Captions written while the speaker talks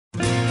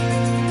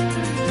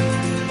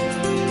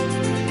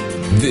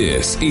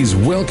This is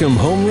Welcome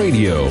Home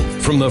Radio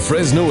from the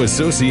Fresno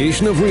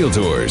Association of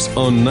Realtors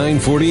on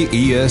 940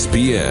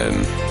 ESPN.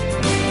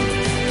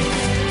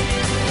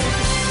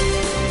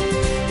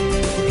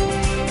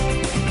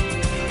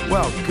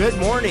 Well, good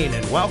morning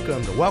and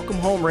welcome to Welcome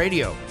Home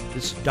Radio.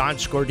 This is Don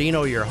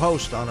Scordino, your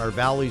host on our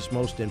Valley's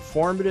most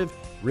informative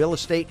real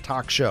estate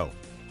talk show.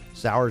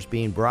 This hour is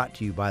being brought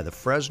to you by the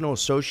Fresno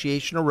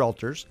Association of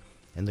Realtors,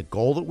 and the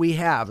goal that we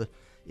have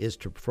is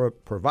to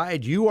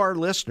provide you, our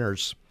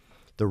listeners,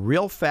 the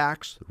real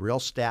facts, the real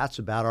stats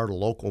about our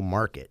local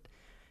market.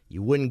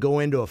 You wouldn't go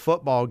into a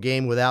football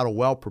game without a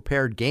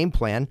well-prepared game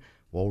plan.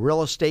 Well,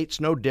 real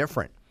estate's no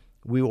different.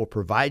 We will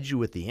provide you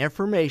with the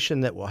information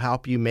that will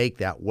help you make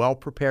that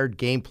well-prepared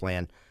game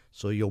plan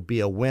so you'll be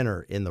a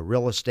winner in the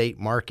real estate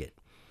market.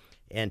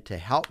 And to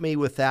help me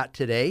with that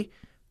today,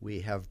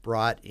 we have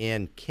brought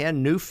in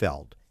Ken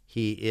Neufeld.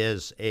 He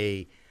is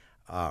a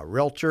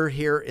realtor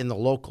here in the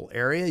local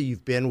area.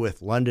 You've been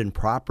with London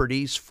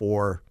Properties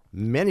for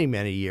many,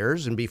 many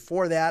years. And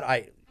before that,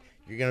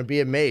 you're going to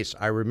be amazed.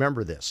 I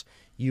remember this.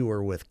 You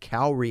were with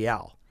Cal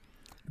Real.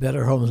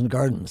 Better Homes and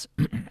Gardens.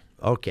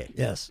 Okay.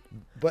 Yes.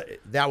 But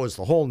that was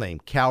the whole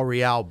name, Cal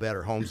Real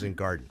Better Homes and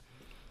Garden.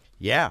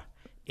 Yeah.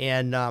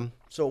 And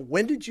so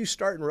when did you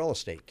start in real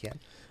estate, Ken?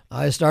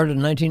 I started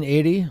in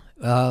 1980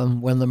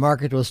 when the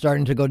market was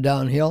starting to go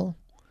downhill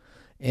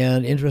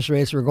and interest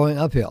rates were going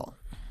uphill.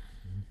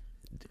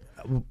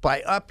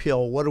 By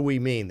uphill, what do we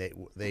mean?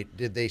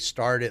 Did they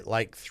start at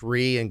like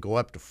 3 and go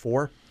up to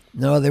 4?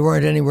 No, they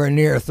weren't anywhere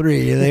near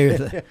 3.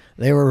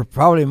 They were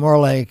probably more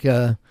like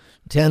 10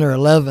 or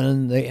 11,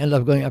 and they ended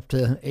up going up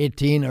to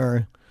 18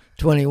 or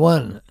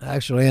 21,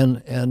 actually.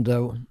 And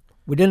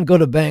we didn't go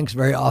to banks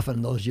very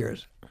often those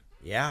years.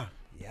 Yeah.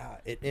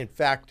 In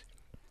fact,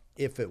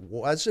 if it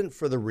wasn't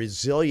for the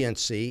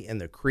resiliency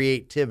and the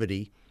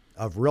creativity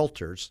of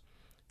realtors,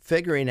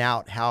 figuring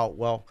out how,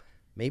 well,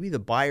 maybe the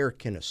buyer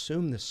can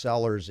assume the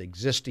seller's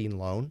existing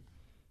loan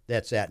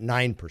that's at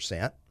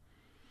 9%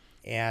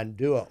 and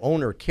do an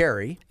owner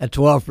carry. At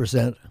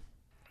 12%.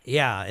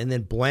 Yeah, and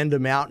then blend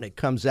them out and it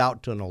comes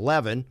out to an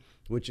 11,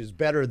 which is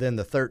better than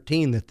the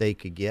 13 that they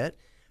could get.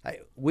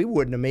 We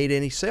wouldn't have made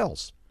any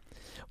sales.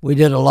 We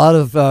did a lot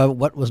of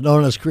what was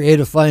known as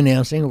creative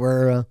financing,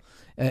 where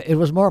it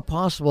was more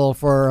possible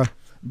for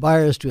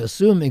buyers to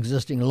assume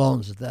existing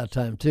loans at that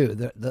time, too.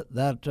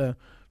 The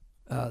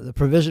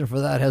provision for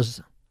that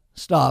has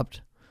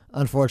stopped,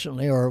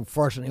 unfortunately, or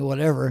fortunately,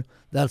 whatever.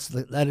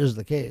 That is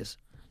the case.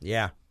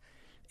 Yeah.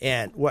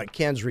 And what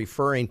Ken's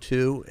referring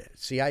to,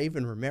 see, I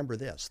even remember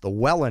this, the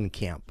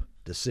Wellenkamp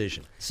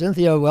decision.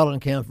 Cynthia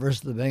Wellenkamp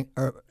versus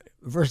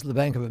the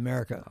Bank of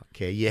America.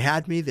 Okay, you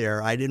had me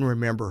there. I didn't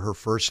remember her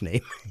first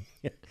name.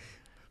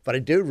 But I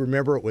do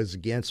remember it was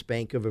against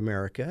Bank of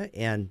America,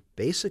 and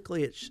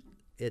basically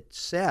it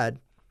said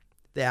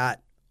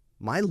that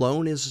my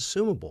loan is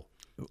assumable.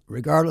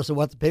 Regardless of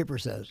what the paper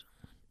says.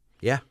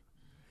 Yeah.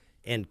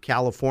 And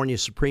California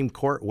Supreme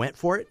Court went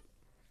for it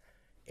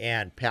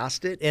and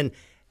passed it. And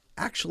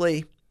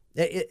actually,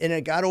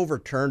 it got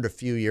overturned a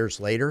few years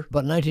later.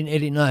 But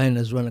 1989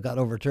 is when it got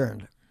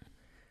overturned.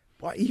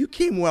 Well, you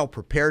came well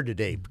prepared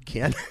today,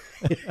 Ken.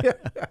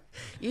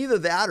 Either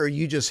that or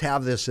you just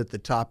have this at the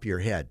top of your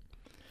head.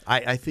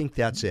 I think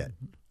that's it.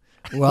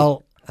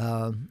 Well,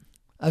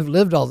 I've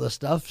lived all this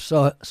stuff,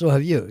 so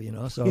have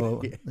you,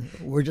 so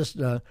we're just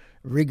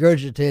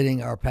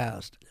regurgitating our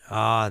past.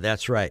 Ah,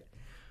 that's right.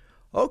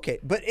 Okay,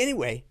 but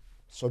anyway,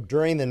 so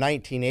during the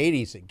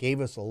 1980s, it gave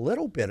us a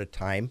little bit of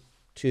time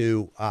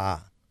to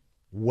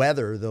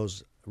weather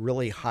those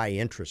really high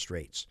interest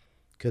rates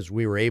because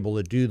we were able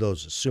to do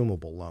those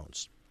assumable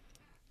loans.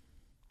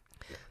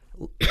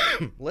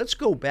 Let's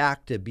go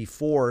back to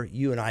before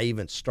you and I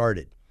even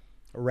started,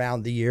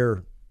 around the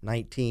year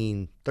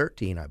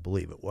 1913, I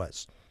believe it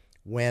was,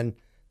 when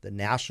the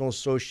National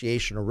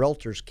Association of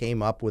Realtors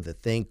came up with a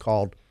thing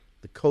called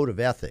the Code of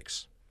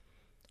Ethics.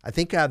 I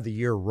think I have the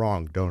year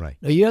wrong, don't I?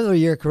 No, you have the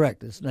year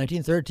correct. It's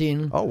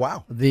 1913. Oh,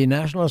 wow. The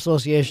National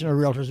Association of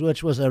Realtors,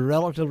 which was a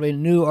relatively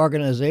new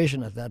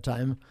organization at that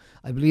time.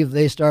 I believe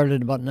they started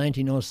in about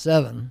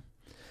 1907.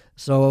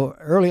 So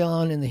early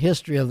on in the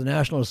history of the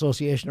National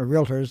Association of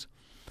Realtors,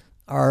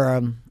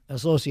 our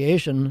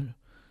association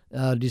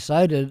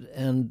decided,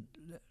 and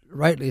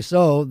rightly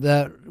so,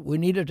 that we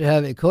needed to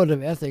have a code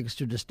of ethics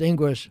to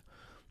distinguish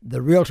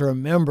the realtor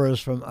members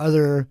from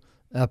other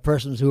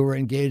persons who were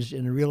engaged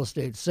in real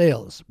estate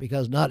sales,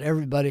 because not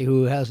everybody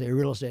who has a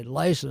real estate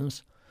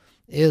license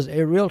is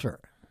a realtor.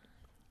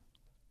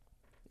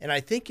 And I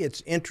think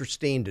it's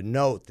interesting to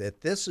note that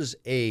this is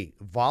a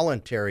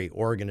voluntary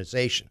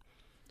organization.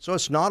 So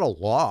it's not a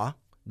law,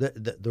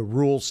 the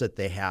rules that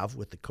they have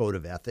with the Code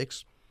of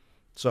Ethics.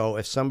 So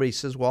if somebody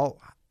says, well,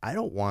 I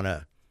don't want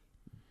to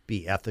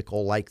be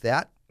ethical like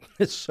that,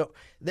 so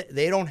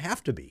they don't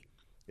have to be,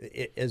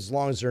 as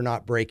long as they're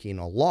not breaking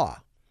a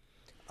law.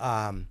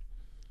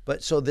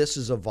 But so this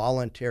is a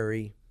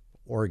voluntary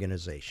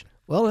organization.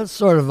 Well, it's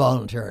sort of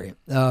voluntary.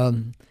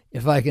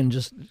 If I can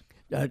just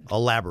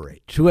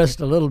elaborate, twist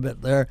a little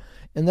bit there,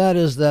 and that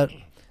is that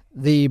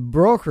the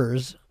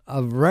brokers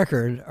of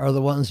record are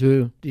the ones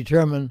who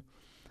determine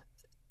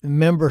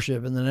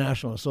membership in the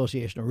National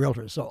Association of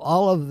Realtors. So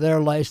all of their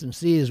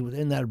licensees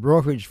within that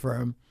brokerage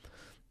firm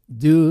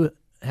do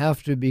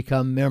have to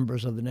become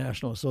members of the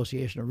National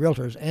Association of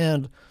Realtors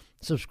and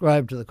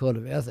subscribe to the Code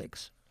of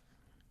Ethics.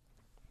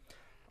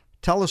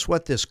 Tell us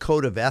what this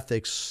Code of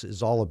Ethics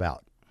is all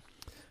about.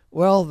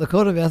 Well, the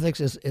Code of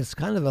Ethics is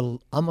kind of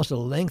almost a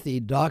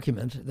lengthy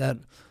document that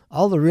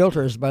all the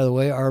realtors, by the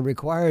way, are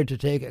required to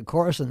take a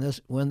course in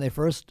this when they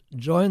first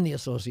join the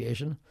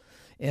association.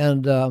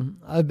 And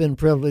I've been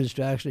privileged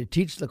to actually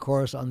teach the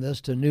course on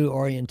this to new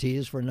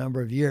orientees for a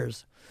number of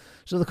years.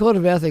 So the Code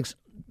of Ethics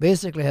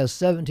basically has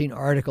 17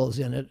 articles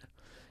in it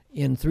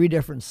in 3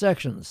 different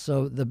sections.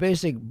 So the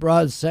basic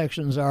broad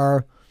sections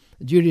are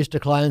duties to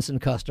clients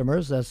and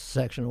customers. That's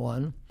section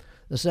 1.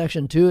 The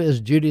section 2 is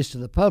duties to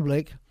the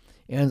public.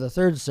 And the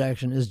third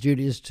section is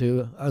duties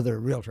to other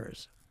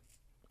realtors.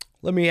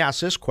 Let me ask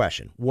this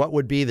question. What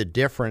would be the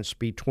difference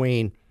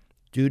between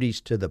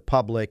duties to the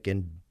public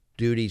and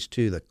duties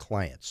to the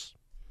clients?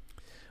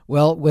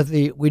 Well,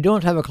 we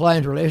don't have a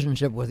client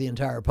relationship with the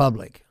entire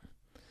public.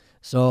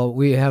 So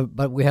we have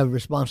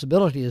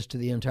responsibilities to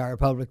the entire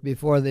public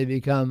before they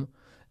become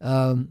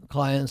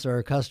clients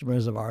or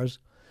customers of ours.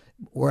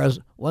 Whereas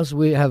once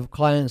we have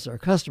clients or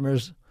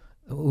customers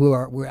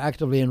we're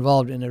actively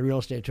involved in a real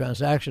estate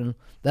transaction,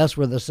 that's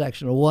where the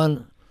Section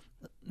 1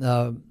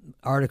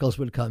 articles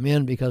would come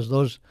in, because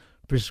those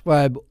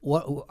prescribe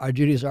what our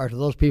duties are to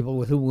those people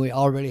with whom we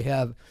already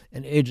have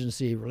an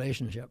agency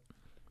relationship.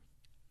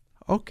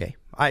 Okay,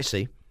 I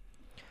see.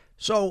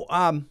 So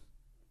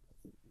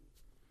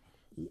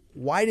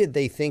why did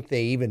they think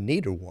they even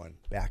needed one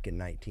back in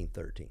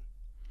 1913?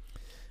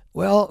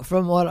 Well,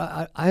 from what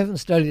I haven't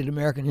studied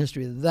American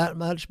history that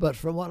much, but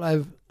from what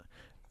I've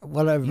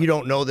You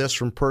don't know this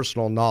from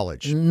personal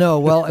knowledge.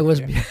 No, well, it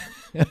was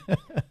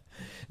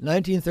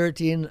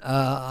 1913.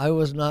 I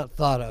was not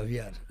thought of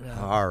yet.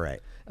 All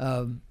right.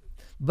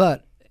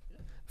 But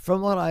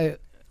from what I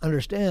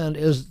understand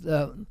is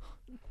the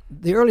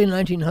early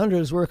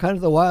 1900s were kind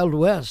of the Wild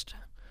West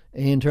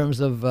in terms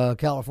of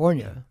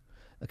California.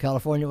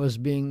 California was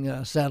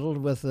being settled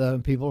with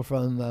people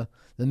from the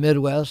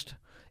Midwest.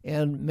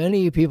 And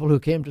many people who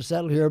came to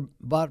settle here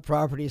bought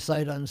property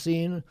sight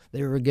unseen.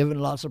 They were given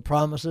lots of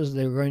promises.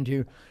 They were going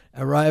to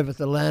arrive at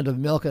the land of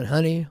milk and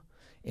honey,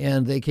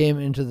 and they came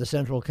into the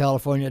Central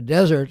California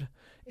desert,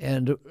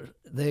 and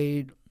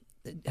they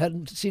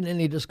hadn't seen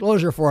any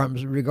disclosure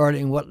forms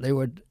regarding what they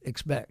would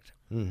expect.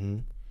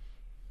 Mm-hmm.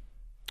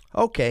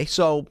 Okay,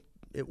 so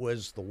it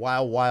was the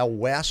Wild, Wild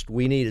West.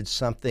 We needed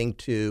something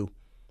to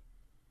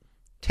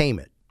tame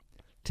it.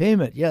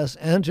 Tame it, yes,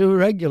 and to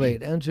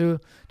regulate, and to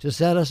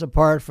set us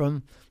apart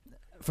from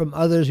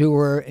others who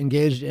were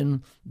engaged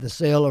in the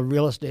sale of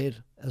real estate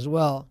as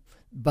well,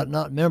 but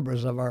not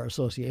members of our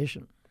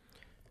association.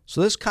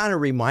 So this kind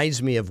of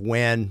reminds me of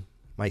when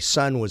my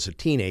son was a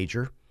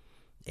teenager,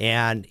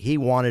 and he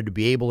wanted to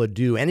be able to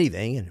do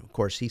anything. And, of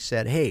course, he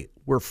said, hey,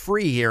 we're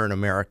free here in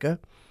America.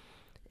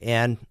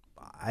 And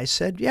I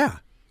said, yeah,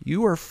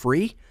 you are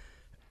free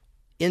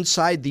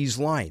inside these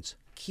lines.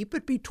 Keep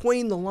it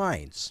between the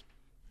lines.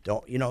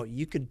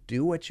 You could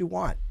do what you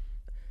want.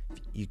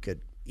 You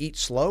could eat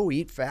slow,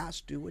 eat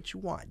fast, do what you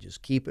want.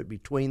 Just keep it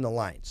between the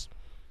lines.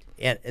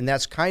 And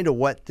that's kind of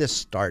what this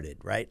started,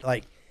 right?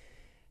 Like,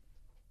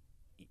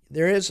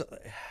 there is,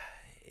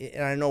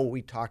 and I know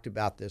we talked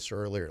about this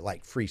earlier,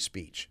 like free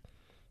speech.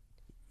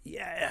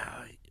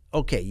 Yeah,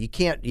 okay, you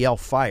can't yell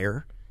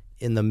fire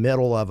in the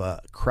middle of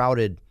a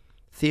crowded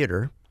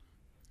theater,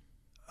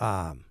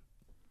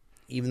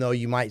 even though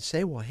you might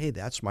say, well, hey,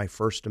 that's my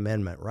First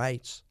Amendment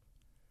rights,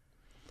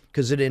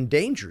 because it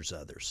endangers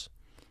others.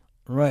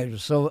 Right.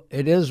 So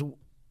it is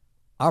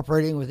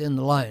operating within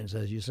the lines,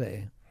 as you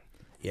say.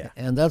 Yeah.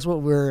 And that's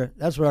what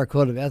our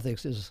Code of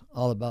Ethics is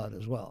all about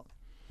as well.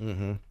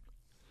 Mm-hmm.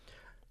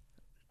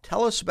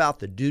 Tell us about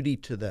the duty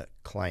to the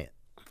client.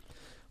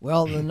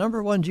 Well, the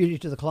number one duty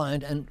to the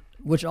client, and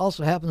which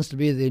also happens to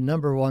be the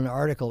number one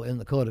article in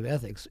the Code of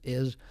Ethics,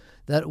 is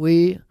that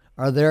we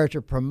are there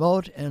to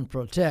promote and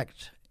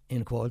protect,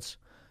 in quotes,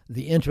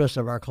 the interests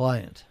of our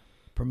client.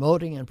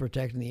 Promoting and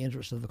protecting the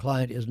interests of the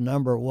client is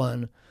number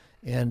one.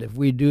 And if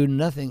we do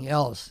nothing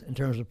else in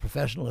terms of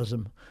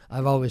professionalism,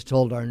 I've always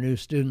told our new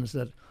students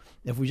that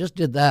if we just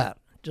did that,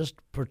 just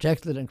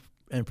protected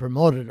and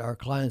promoted our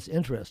client's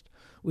interest,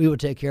 we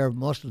would take care of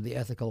most of the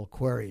ethical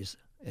queries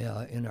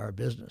in our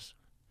business.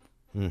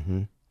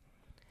 Mm-hmm.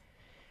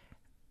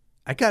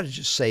 I got to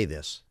just say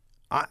this.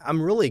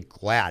 I'm really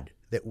glad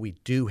that we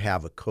do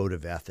have a Code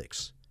of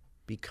Ethics,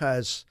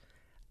 because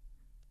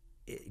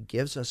it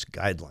gives us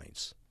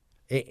guidelines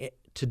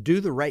to do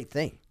the right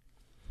thing.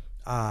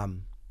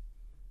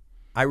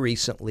 I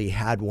recently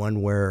had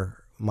one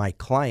where my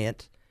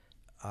client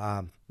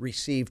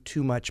received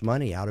too much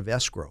money out of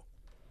escrow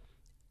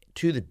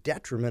to the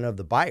detriment of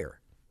the buyer.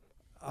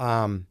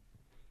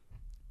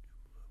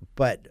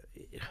 But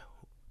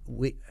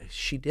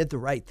she did the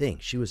right thing.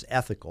 She was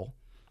ethical,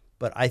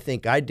 but I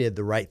think I did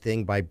the right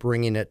thing by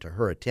bringing it to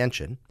her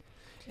attention.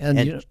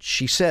 And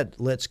she said,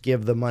 let's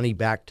give the money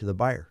back to the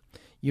buyer.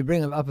 You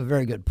bring up a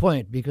very good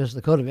point, because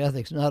the Code of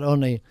Ethics not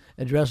only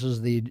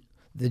addresses the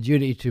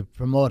duty to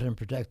promote and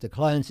protect the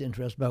client's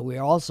interest, but we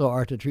also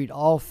are to treat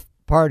all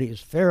parties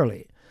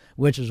fairly,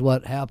 which is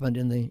what happened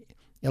in the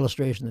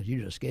illustration that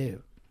you just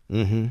gave.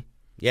 Mm-hmm.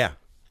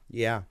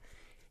 Yeah.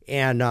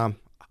 And I'm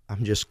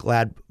just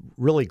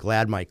really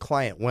glad my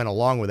client went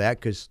along with that,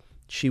 because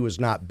she was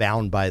not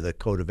bound by the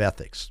Code of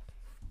Ethics.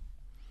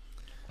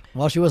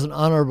 Well, she was an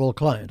honorable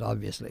client,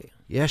 obviously.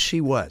 Yes, she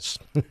was.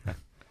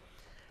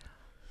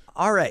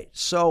 All right.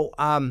 So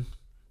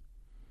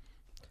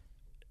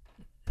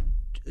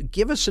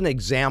give us an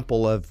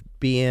example of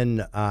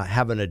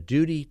having a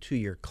duty to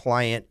your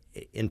client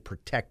in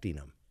protecting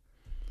them.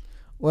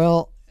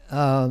 Well,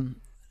 an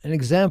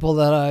example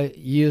that I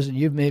use, and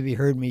you've maybe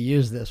heard me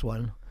use this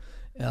one,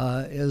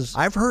 is...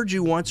 I've heard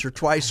you once or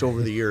twice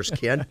over the years,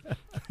 Ken.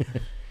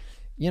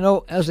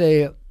 As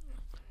a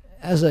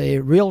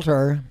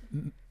realtor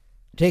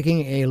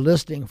taking a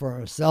listing for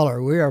a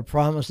seller, we're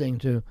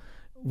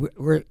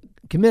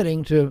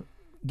committing to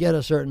get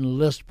a certain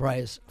list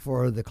price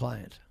for the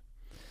client.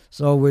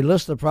 So we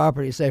list the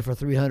property, say, for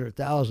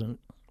 $300,000.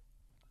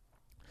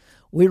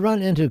 We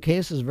run into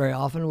cases very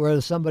often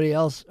where somebody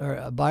else or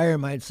a buyer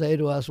might say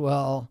to us,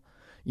 well,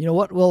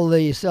 what will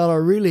the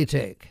seller really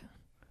take?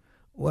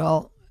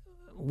 Well,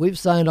 we've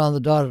signed on the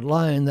dotted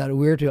line that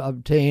we're to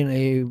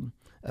obtain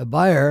a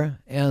buyer,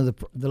 and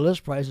the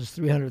list price is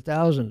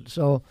 $300,000.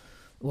 So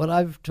what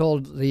I've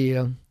told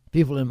the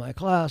people in my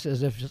class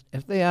is if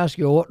they ask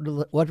you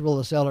what will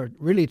the seller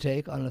really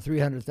take on a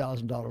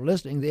 $300,000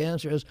 listing, the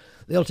answer is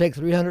they'll take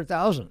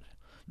 $300,000,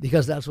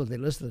 because that's what they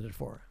listed it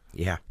for.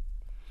 Yeah.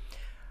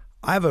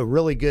 I have a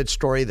really good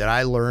story that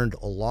I learned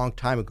a long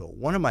time ago.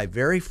 One of my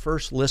very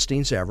first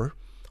listings ever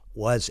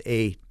was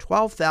a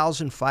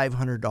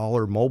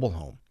 $12,500 mobile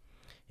home.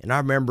 And I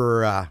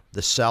remember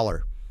the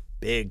seller,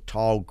 big,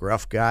 tall,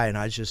 gruff guy, and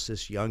I was just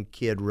this young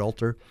kid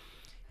realtor.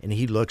 And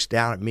he looks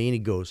down at me and he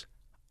goes,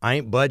 I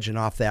ain't budging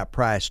off that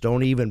price.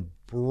 Don't even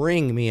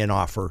bring me an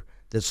offer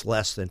that's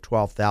less than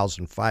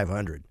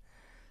 $12,500.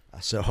 I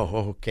said,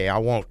 okay, I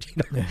won't.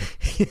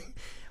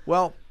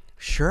 Well,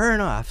 sure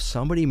enough,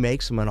 somebody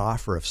makes him an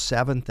offer of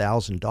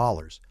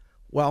 $7,000.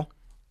 Well,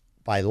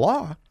 by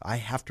law, I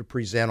have to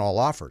present all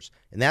offers.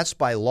 And that's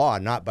by law,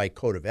 not by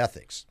Code of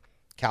Ethics.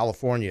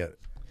 California.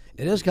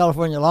 It is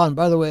California law, and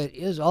by the way, it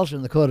is also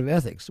in the Code of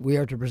Ethics. We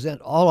are to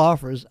present all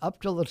offers up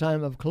till the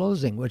time of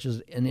closing, which is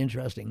an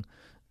interesting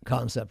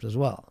concept as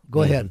well.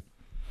 Go ahead.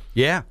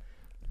 Yeah.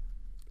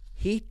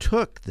 He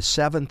took the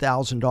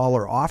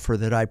 $7,000 offer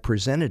that I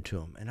presented to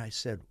him, and I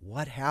said,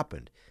 what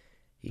happened?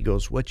 He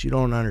goes, what you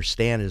don't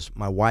understand is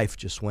my wife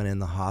just went in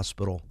the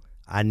hospital.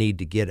 I need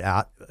to get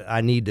out. I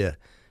need the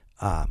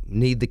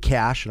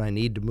cash, and I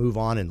need to move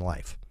on in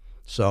life.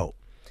 So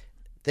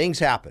things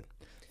happen.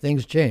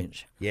 Things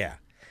change. Yeah.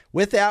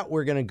 With that,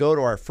 we're going to go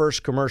to our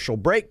first commercial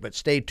break, but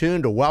stay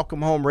tuned to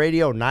Welcome Home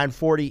Radio,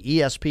 940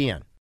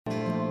 ESPN.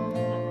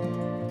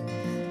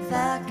 If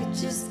I could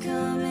just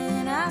come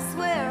in, I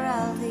swear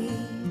I'll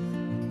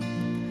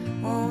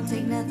leave. Won't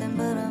take nothing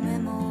but a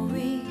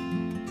memory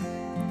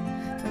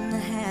from the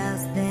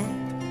house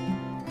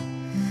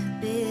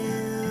that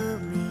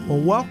built me.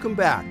 Well, welcome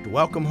back to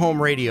Welcome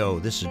Home Radio.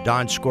 This is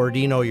Don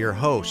Scordino, your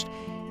host.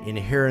 And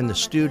here in the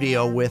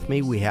studio with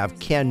me, we have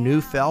Ken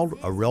Neufeld,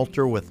 a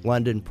realtor with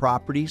London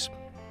Properties,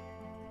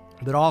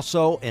 but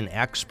also an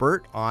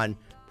expert on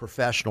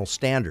professional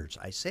standards.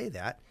 I say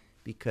that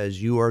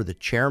because you are the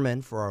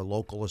chairman for our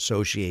local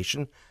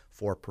association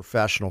for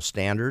professional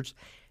standards,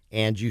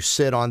 and you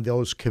sit on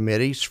those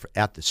committees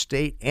at the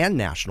state and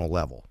national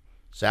level.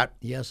 Is that?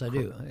 Yes, I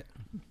do.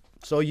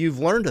 So you've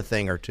learned a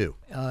thing or two.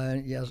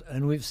 Yes,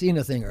 and we've seen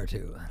a thing or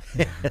two.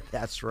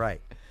 That's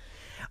right.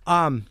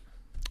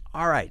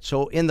 All right,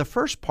 so in the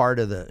first part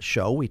of the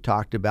show, we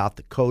talked about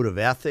the Code of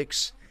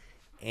Ethics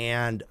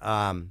and,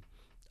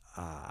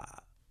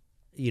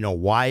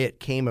 why it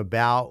came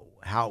about,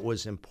 how it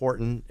was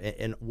important,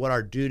 and what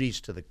our duties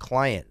to the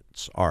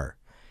clients are.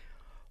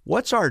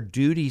 What's our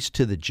duties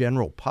to the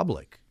general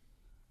public?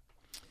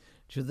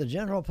 To the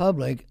general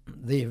public,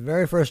 the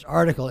very first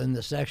article in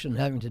this section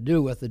having to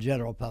do with the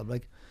general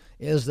public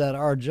is that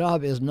our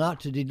job is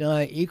not to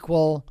deny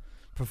equal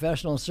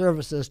professional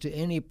services to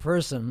any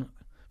person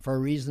for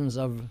reasons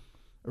of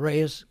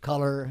race,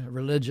 color,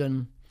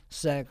 religion,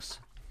 sex,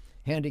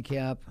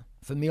 handicap,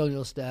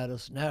 familial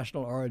status,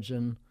 national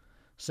origin,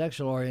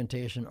 sexual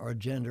orientation, or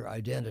gender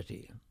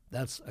identity.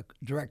 That's a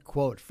direct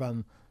quote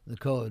from the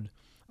Code,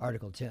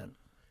 Article 10.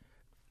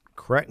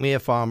 Correct me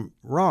if I'm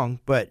wrong,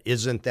 but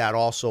isn't that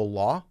also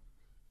law?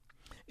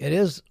 It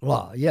is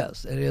law,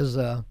 yes. It is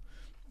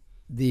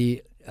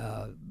the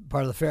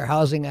part of the Fair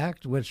Housing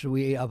Act, which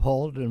we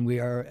uphold, and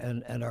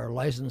and our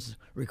license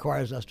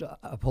requires us to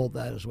uphold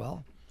that as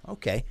well.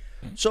 Okay,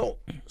 so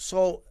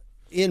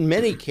in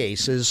many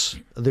cases,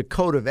 the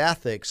Code of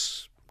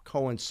Ethics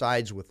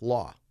coincides with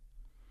law,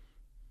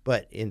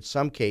 but in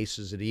some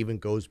cases, it even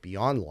goes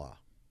beyond law.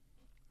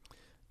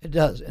 It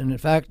does, and in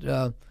fact,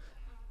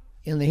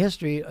 in the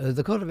history,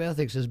 the Code of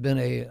Ethics has been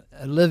a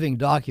living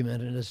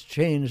document, and has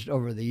changed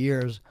over the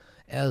years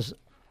as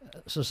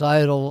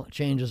societal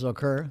changes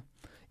occur.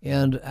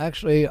 And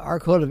actually, our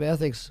Code of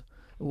Ethics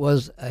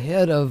was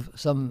ahead of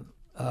some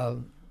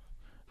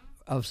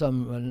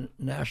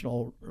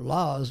national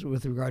laws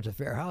with regard to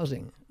fair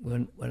housing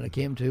when it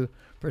came to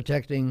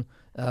protecting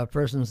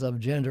persons of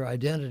gender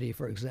identity,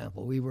 for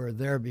example. We were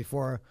there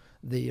before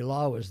the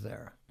law was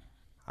there.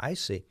 I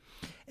see.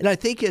 And I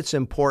think it's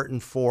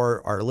important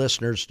for our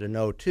listeners to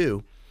know,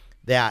 too,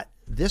 that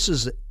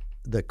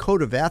the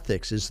Code of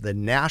Ethics is the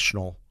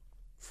National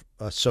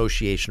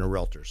Association of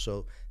Realtors.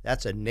 So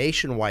that's a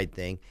nationwide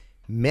thing.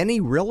 Many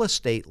real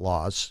estate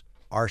laws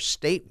are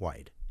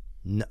statewide.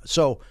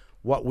 So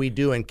what we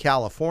do in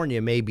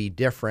California may be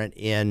different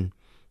in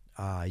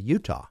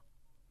Utah.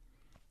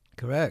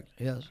 Correct,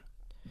 yes.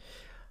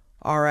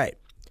 All right.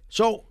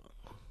 So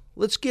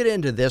let's get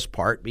into this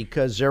part,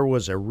 because there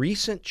was a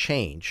recent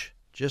change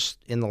just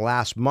in the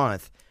last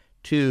month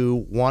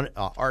to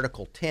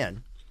Article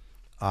 10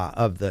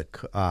 of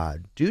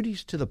the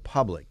duties to the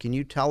public. Can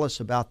you tell us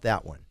about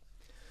that one?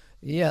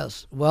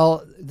 Yes.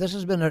 Well, this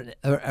has been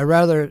a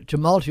rather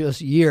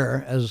tumultuous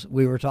year, as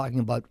we were talking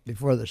about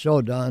before the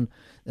show, Don.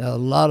 A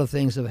lot of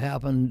things have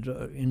happened,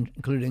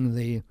 including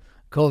the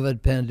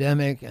COVID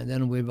pandemic, and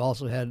then we've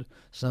also had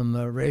some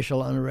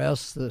racial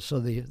unrest. So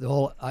the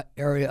whole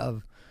area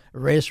of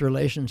race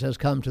relations has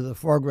come to the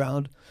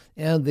foreground,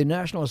 and the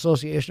National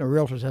Association of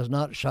Realtors has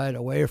not shied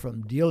away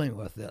from dealing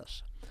with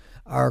this.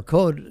 Our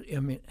code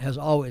has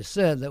always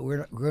said that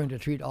we're going to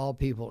treat all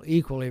people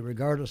equally,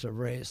 regardless of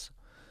race.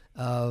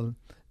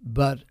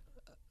 But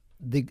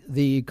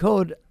the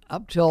code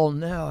up till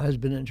now has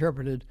been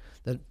interpreted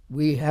that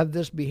we have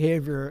this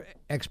behavior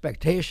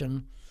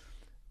expectation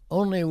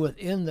only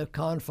within the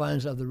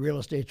confines of the real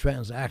estate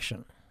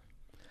transaction.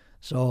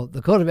 So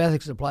the Code of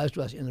Ethics applies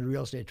to us in the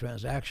real estate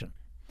transaction.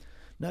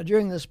 Now,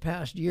 during this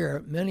past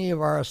year, many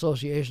of our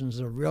associations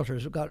of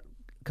realtors have got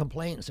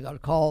complaints,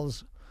 got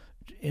calls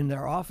in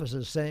their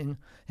offices saying,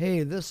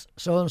 hey, this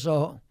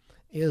so-and-so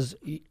is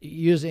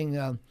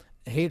using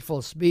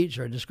hateful speech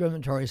or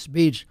discriminatory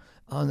speech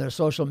on their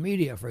social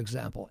media, for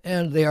example,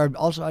 and they are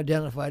also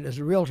identified as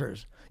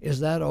realtors. Is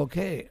that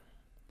okay?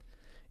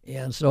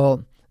 And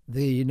so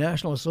the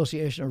National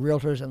Association of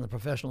Realtors and the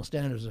Professional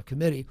Standards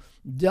Committee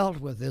dealt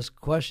with this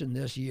question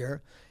this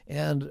year,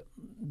 and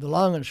the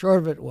long and short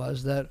of it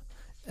was that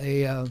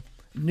a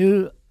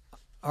new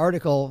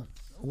article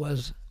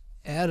was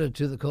added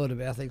to the Code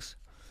of Ethics,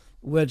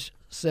 which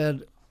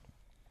said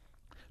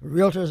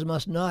realtors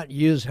must not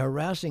use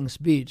harassing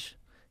speech,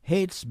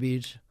 hate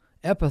speech,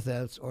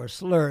 epithets, or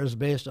slurs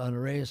based on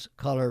race,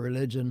 color,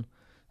 religion,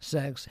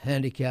 sex,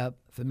 handicap,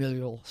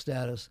 familial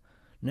status,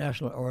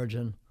 national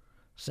origin,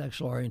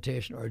 sexual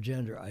orientation, or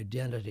gender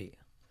identity.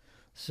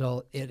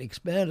 So it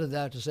expanded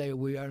that to say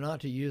we are not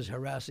to use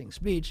harassing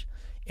speech,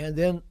 and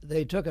then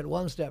they took it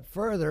one step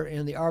further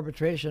in the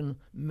arbitration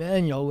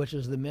manual, which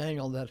is the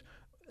manual that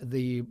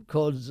the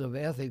codes of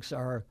ethics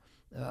are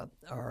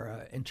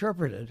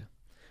interpreted.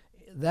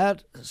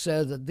 That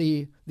said that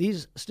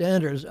these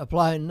standards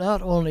apply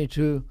not only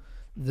to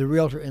the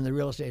realtor in the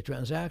real estate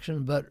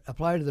transaction, but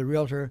apply to the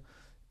realtor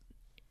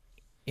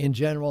in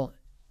general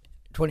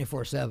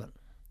 24/7.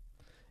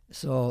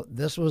 So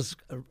this was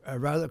a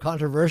rather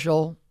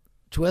controversial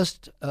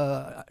twist,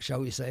 shall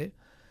we say.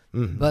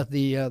 Mm-hmm. But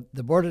the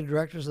board of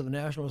directors of the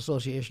National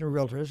Association of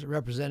Realtors,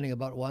 representing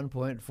about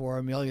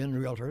 1.4 million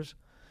realtors,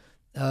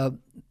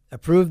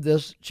 approved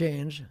this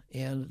change,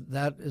 and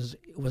that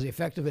was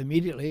effective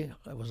immediately.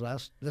 It was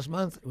this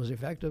month. It was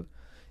effective,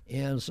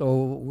 and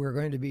so we're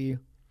going to be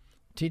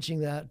teaching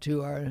that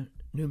to our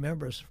new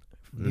members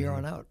from here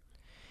on out.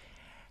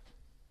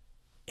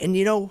 And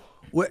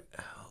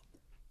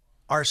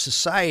our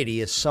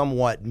society is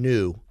somewhat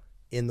new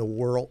in the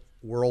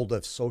world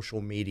of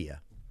social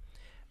media.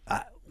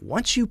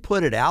 Once you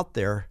put it out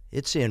there,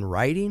 it's in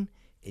writing,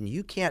 and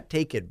you can't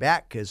take it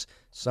back because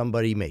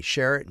somebody may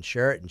share it and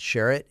share it and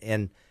share it,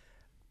 and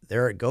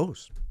there it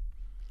goes.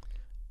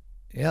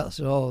 Yeah,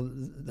 so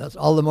that's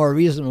all the more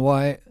reason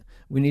why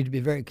we need to be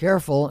very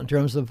careful in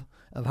terms of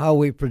how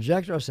we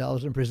project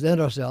ourselves and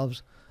present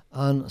ourselves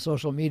on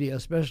social media,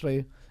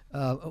 especially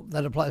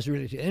that applies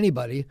really to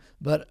anybody.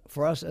 But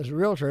for us as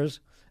realtors,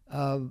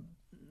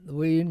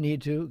 we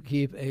need to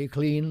keep a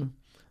clean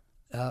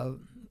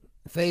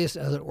face,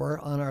 as it were,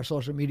 on our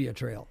social media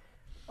trail.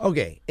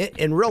 Okay,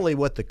 and really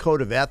what the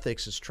Code of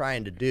Ethics is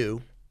trying to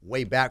do,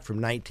 way back from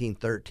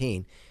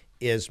 1913,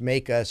 is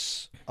make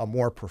us a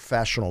more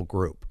professional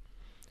group.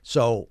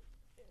 So,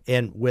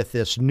 and with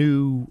this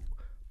new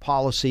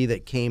policy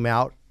that came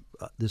out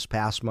this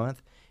past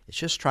month, it's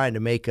just trying to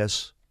make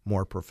us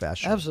more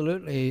professional.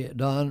 Absolutely,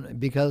 Don,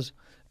 because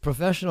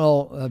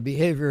professional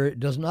behavior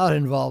does not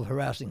involve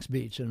harassing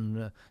speech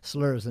and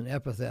slurs and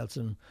epithets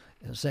and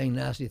saying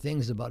nasty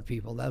things about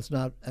people. That's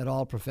not at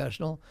all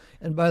professional.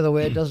 And by the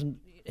way, it doesn't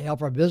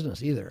help our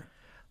business either.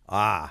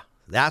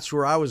 That's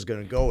where I was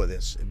going to go with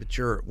this. But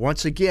you're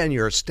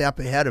a step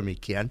ahead of me,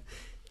 Ken.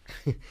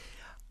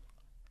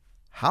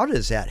 how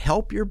does that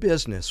help your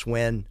business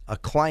when a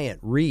client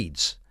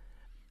reads,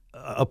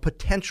 a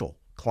potential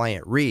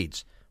client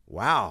reads,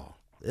 wow,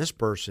 this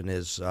person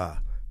is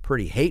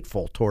pretty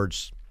hateful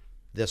towards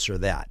this or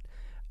that?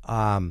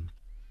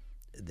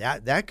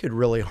 That could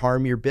really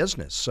harm your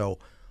business. So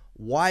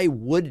why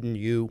wouldn't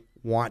you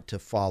want to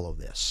follow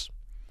this?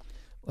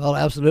 Well,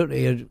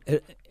 absolutely.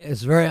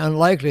 It's very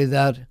unlikely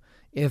that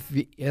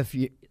if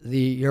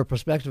your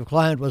prospective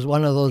client was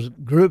one of those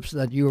groups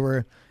that you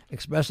were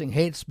expressing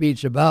hate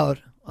speech about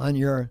on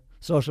your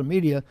social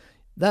media,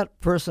 that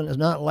person is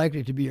not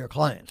likely to be your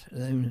client,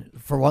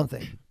 for one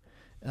thing.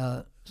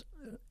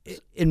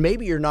 And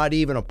maybe you're not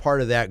even a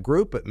part of that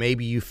group, but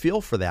maybe you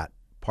feel for that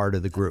part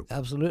of the group.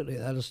 Absolutely.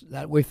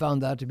 That we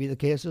found that to be the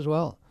case as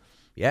well.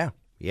 Yeah.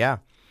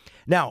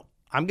 Now,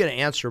 I'm going to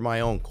answer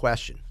my own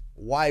question.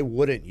 Why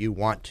wouldn't you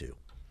want to?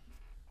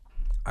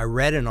 I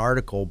read an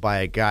article by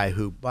a guy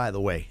who, by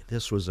the way,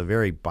 this was a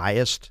very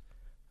biased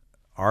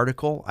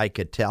article, I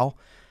could tell.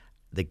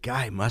 The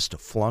guy must have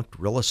flunked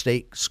real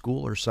estate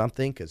school or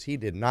something because he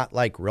did not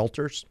like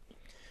realtors.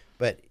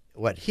 But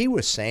what he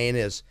was saying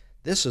is,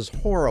 this is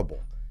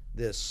horrible,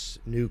 this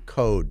new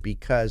code,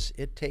 because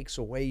it takes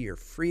away your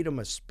freedom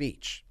of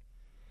speech.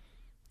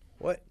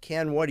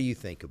 Ken, what do you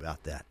think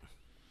about that?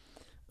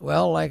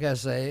 Well, like I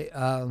say,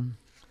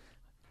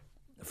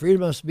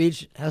 freedom of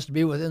speech has to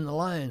be within the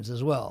lines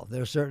as well.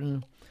 There's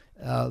certain,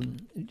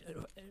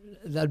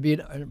 that'd be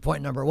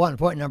point number one.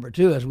 Point number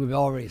two, as we've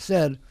already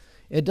said,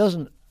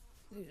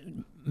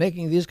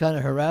 making these kind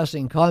of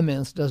harassing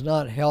comments does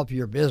not help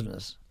your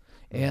business.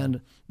 And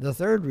the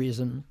third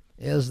reason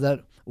is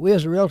that we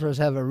as realtors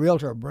have a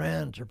realtor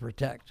brand to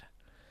protect.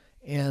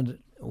 And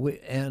we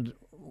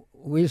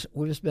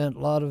spent a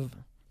lot of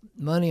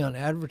money on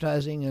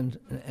advertising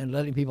and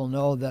letting people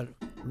know that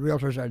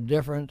realtors are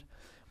different.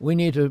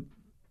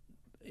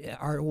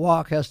 Our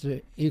walk has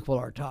to equal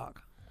our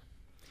talk.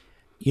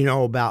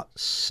 About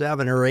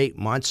 7 or 8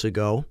 months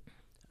ago,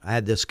 I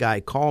had this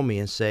guy call me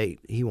and say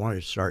he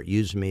wanted to start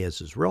using me as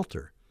his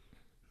realtor.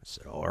 I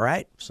said, all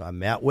right. So I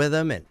met with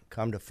him, and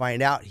come to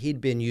find out he'd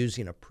been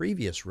using a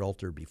previous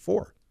realtor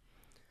before.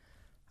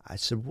 I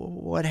said, well,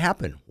 what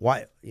happened?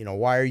 Why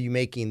are you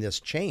making this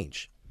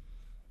change?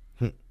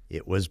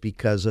 It was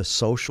because of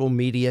social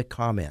media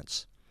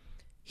comments.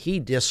 He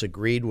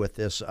disagreed with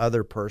this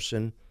other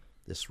person,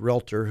 this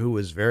realtor, who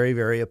was very,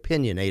 very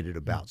opinionated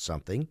about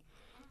something,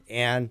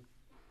 and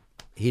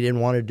he didn't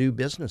want to do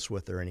business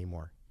with her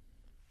anymore.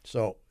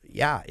 So,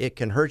 yeah, it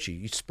can hurt you.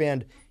 You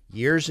spend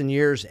years and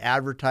years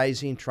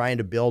advertising, trying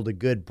to build a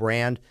good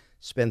brand,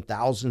 spend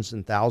thousands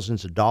and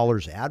thousands of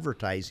dollars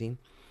advertising,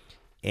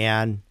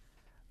 and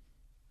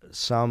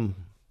some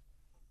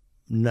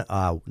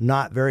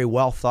not very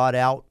well thought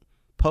out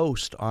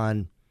post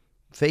on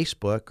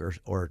Facebook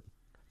or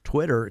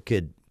Twitter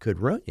could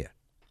ruin you.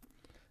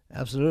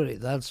 Absolutely.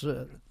 That's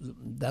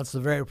the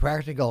very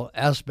practical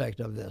aspect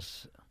of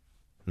this.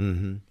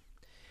 Mm-hmm.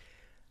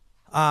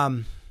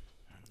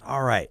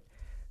 All right.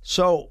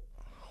 So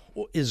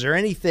is there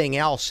anything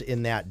else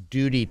in that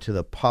duty to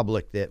the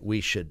public that we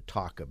should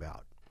talk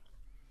about?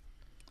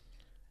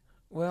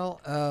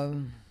 Well,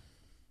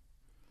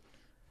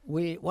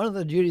 one of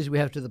the duties we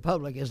have to the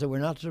public is that we're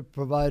not to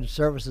provide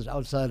services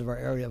outside of our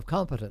area of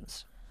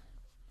competence.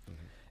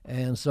 Mm-hmm.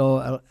 And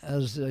so,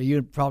 as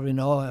you probably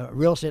know, a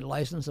real estate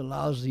license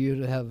allows you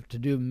to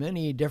do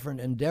many different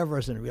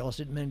endeavors in real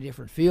estate, many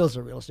different fields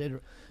of real estate.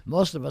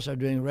 Most of us are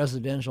doing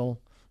residential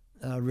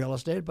real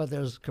estate, but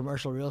there's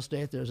commercial real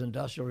estate, there's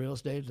industrial real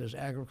estate, there's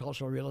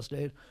agricultural real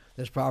estate,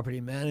 there's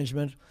property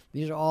management.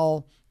 These are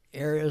all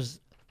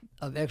areas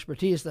of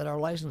expertise that our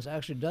license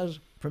actually does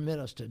permit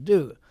us to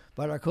do.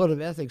 But our code of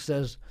ethics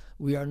says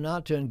we are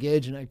not to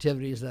engage in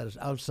activities that is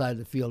outside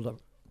the field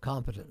of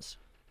competence.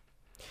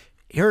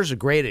 Here's a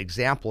great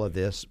example of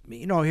this.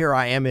 Here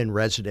I am in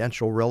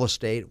residential real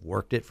estate,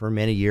 worked it for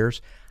many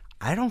years.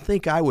 I don't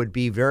think I would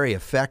be very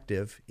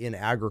effective in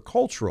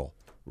agricultural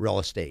real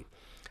estate.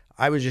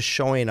 I was just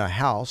showing a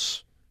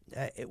house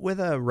with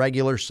a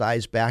regular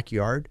sized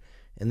backyard,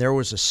 and there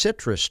was a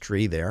citrus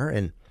tree there,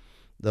 and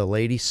the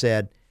lady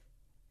said,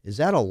 "Is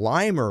that a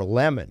lime or a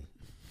lemon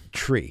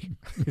tree?"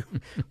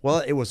 Well,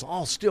 it was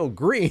all still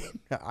green.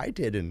 I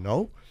didn't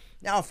know.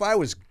 Now, if I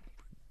was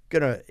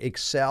going to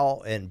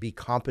excel and be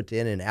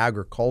competent in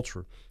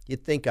agriculture,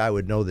 you'd think I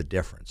would know the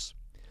difference.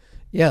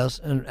 Yes,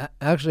 and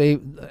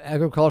actually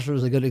agriculture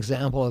is a good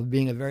example of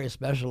being a very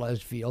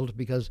specialized field,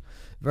 because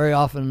very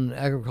often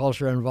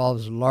agriculture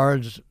involves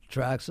large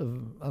tracts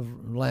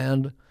of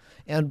land.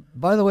 And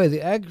by the way,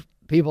 the ag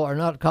people are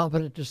not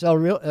competent to sell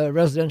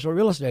residential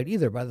real estate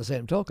either, by the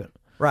same token.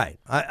 Right,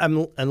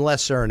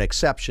 unless they're an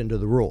exception to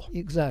the rule.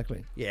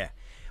 Exactly. Yeah.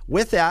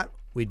 With that,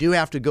 we do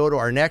have to go to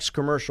our next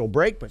commercial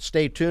break, but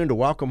stay tuned to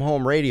Welcome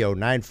Home Radio,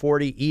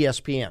 940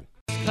 ESPN.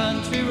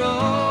 Country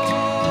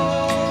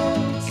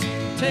roads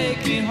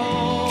take me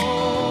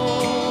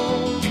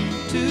home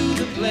to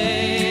the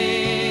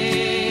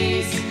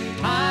place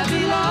I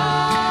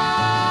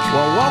belong.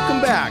 Well,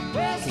 welcome back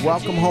to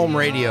Welcome Home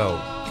Radio.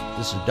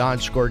 This is Don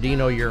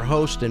Scordino, your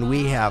host, and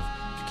we have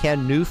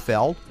Ken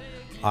Neufeld,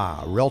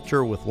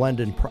 realtor with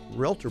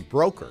realtor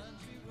broker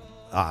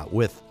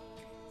with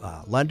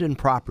London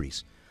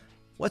Properties.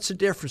 What's the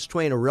difference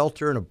between a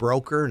realtor and a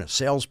broker and a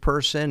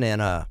salesperson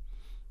and a...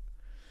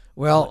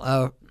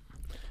 Well,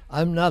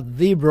 I'm not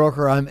the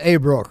broker, I'm a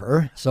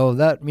broker. So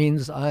that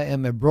means I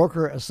am a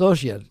broker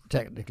associate,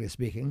 technically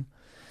speaking.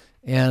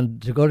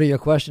 And to go to your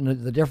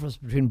question, the difference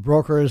between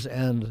brokers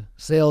and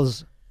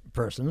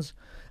salespersons,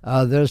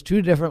 there's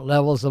two different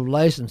levels of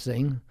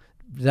licensing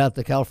that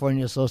the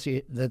California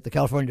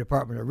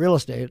Department of Real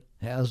Estate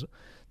has.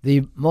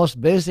 The most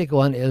basic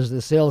one is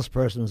the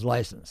salesperson's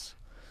license.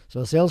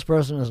 So a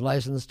salesperson is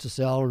licensed to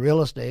sell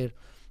real estate,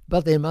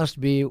 but they must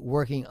be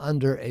working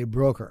under a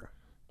broker.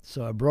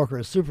 So a broker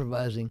is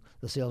supervising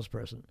the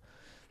salesperson.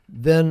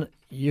 Then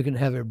you can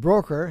have a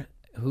broker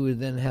who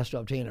then has to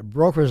obtain a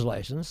broker's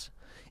license,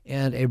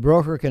 and a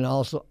broker can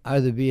also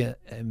either be a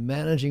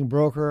managing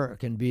broker,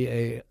 can be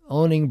a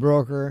owning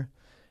broker,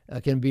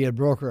 can be a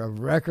broker of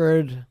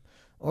record,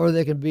 or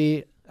they can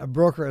be a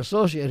broker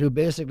associate who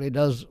basically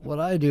does what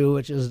I do,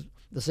 which is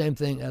the same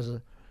thing as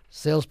a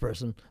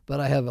salesperson, but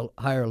I have a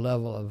higher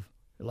level of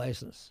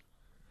license.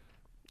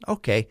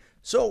 Okay,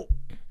 so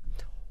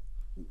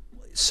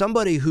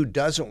somebody who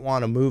doesn't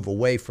want to move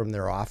away from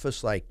their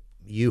office, like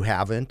you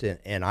haven't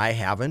and I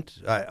haven't,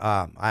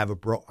 I'm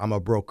a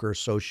broker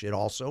associate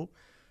also.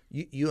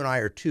 You and I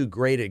are two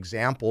great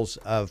examples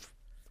of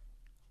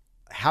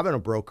having a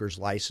broker's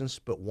license,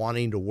 but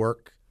wanting to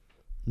work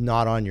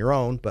not on your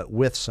own, but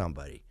with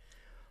somebody.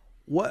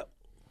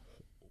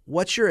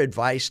 What's your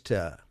advice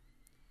to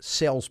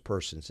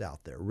salespersons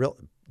out there,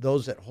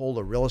 those that hold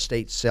a real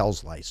estate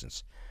sales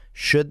license?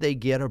 Should they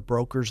get a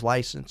broker's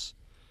license?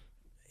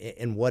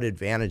 And what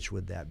advantage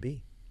would that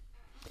be?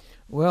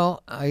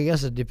 Well, I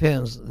guess it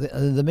depends.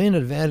 The main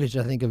advantage,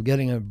 I think, of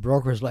getting a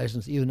broker's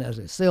license, even as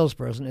a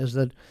salesperson, is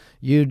that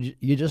you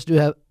just do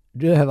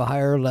have a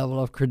higher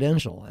level of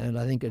credential, and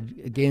I think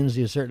it gains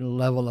you a certain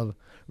level of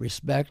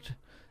respect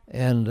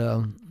and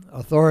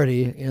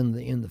authority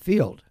in the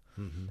field.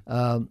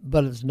 Mm-hmm.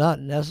 But it's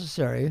not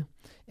necessary,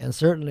 and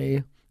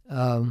certainly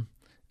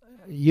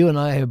you and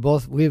I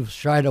we've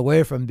shied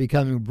away from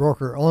becoming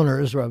broker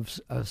owners or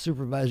of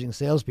supervising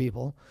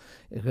salespeople,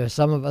 because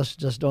some of us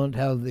just don't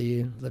have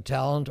the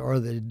talent or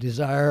the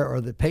desire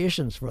or the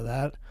patience for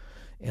that.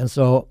 And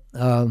so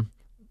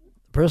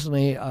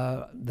personally,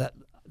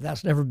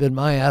 that's never been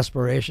my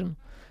aspiration.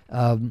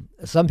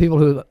 Some people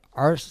who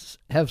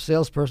have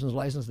salesperson's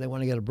license, they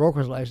want to get a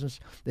broker's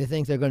license. They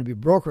think they're going to be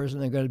brokers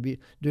and they're going to be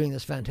doing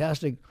this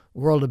fantastic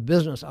world of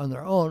business on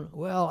their own.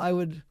 Well, I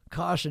would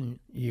caution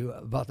you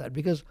about that,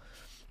 because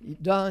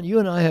Don, you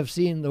and I have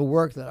seen the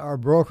work that our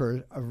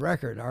broker of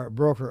record, our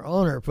broker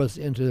owner, puts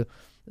into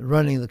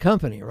running the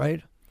company,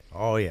 right?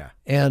 Oh, yeah.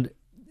 And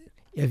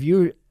if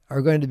you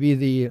are going to be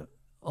the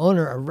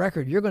owner of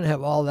record, you're going to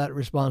have all that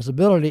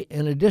responsibility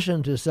in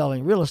addition to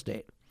selling real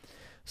estate.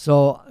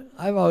 So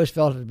I've always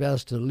felt it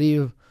best to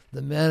leave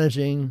the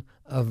managing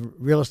of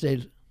real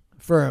estate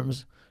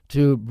firms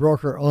to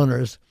broker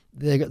owners.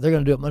 They're going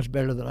to do it much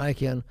better than I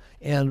can,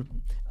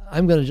 and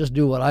I'm going to just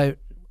do what I'm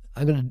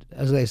going to,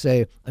 as they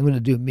say, I'm going to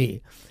do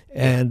me,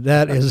 and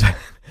that is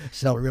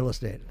sell real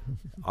estate.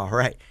 All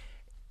right.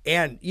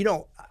 And,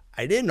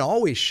 I didn't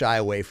always shy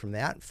away from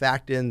that. In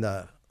fact, in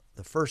the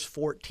first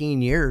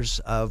 14 years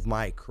of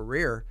my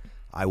career,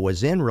 I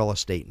was in real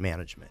estate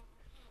management.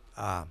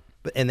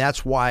 And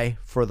that's why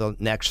for the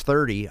next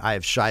 30, I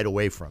have shied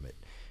away from it.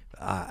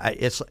 I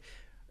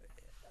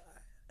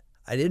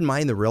didn't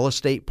mind the real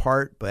estate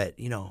part, but,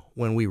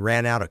 when we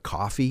ran out of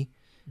coffee,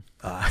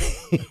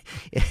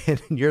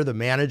 and you're the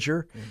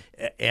manager,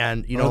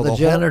 and, the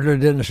janitor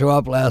didn't show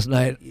up last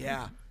night.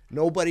 Yeah.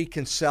 Nobody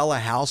can sell a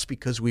house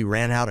because we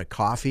ran out of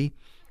coffee,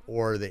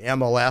 or the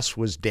MLS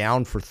was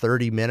down for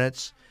 30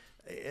 minutes.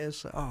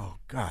 It's, oh,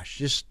 gosh,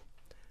 just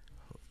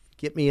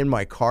get me in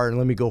my car and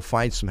let me go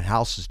find some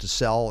houses to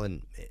sell,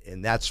 and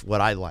that's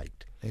what I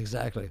liked.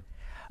 Exactly.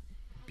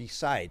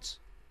 Besides,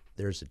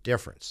 there's a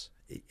difference.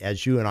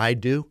 As you and I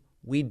do,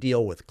 we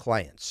deal with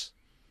clients.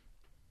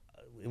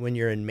 When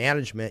you're in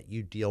management,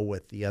 you deal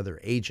with the other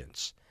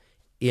agents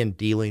in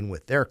dealing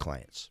with their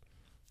clients.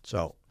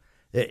 So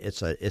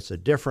it's a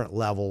different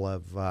level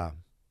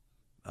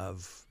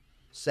of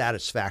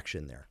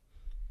satisfaction there.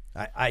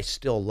 I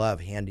still love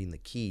handing the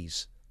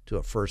keys to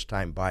a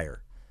first-time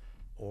buyer,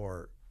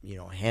 or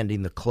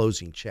handing the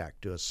closing check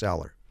to a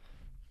seller.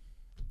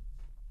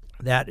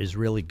 That is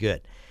really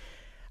good.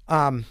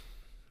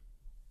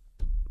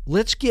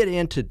 Let's get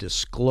into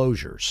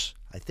disclosures.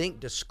 I think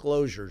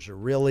disclosures are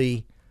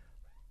really,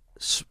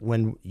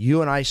 when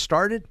you and I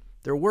started,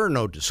 there were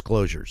no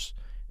disclosures.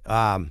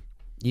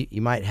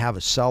 You might have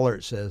a seller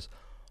that says,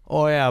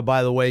 oh yeah,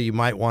 by the way, you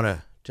might want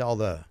to tell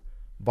the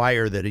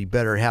buyer that he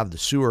better have the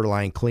sewer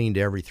line cleaned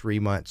every 3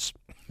 months.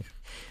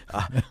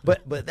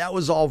 But that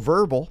was all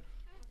verbal.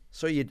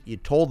 So you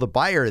told the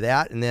buyer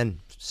that, and then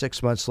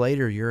 6 months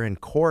later you're in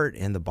court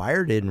and the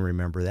buyer didn't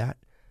remember that.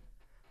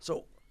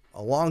 So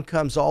along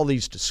comes all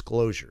these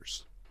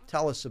disclosures.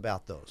 Tell us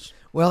about those.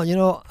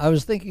 Well, I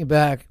was thinking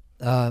back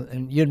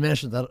and you'd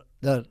mentioned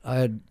that I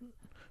had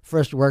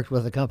first worked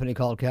with a company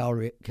called Cal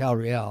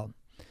Real,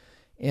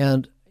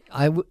 and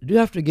I do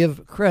have to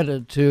give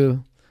credit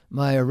to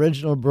my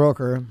original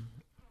broker,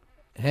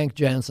 Hank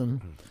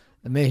Jansen,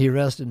 and may he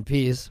rest in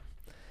peace.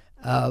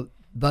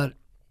 But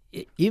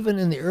even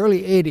in the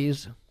early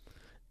 80s,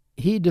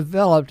 he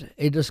developed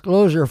a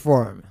disclosure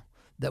form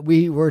that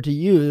we were to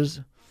use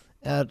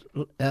at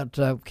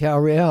Cal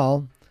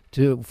Real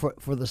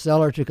for the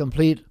seller to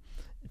complete,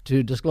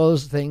 to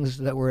disclose things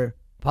that were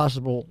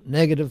possible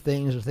negative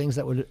things or things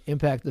that would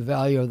impact the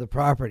value of the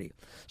property.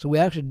 So we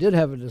actually did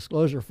have a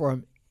disclosure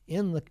form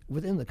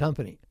within the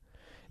company,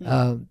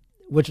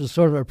 which was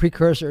sort of a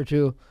precursor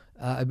to,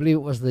 I believe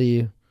it was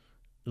the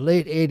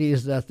late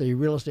 80s that the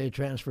real estate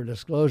transfer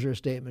disclosure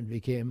statement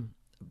became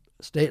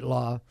state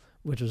law,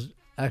 which was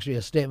actually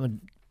a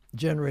statement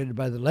generated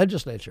by the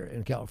legislature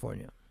in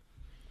California.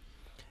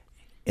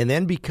 And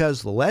then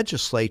because the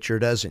legislature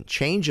doesn't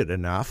change it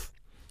enough,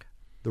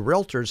 the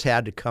realtors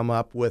had to come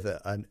up with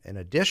an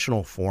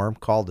additional form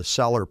called the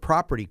Seller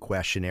Property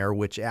Questionnaire,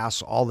 which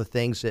asks all the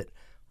things that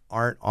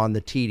aren't on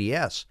the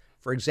TDS.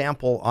 For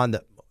example, on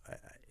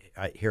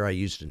here I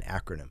used an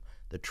acronym,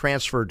 the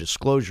Transfer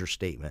Disclosure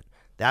Statement.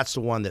 That's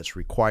the one that's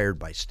required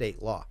by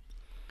state law.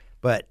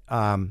 But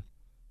I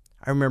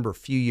remember a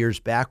few years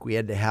back we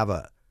had to have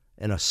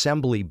an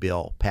assembly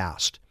bill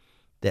passed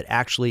that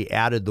actually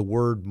added the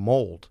word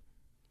mold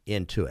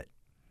into it.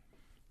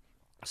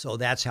 So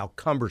that's how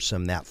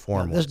cumbersome that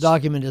form was. This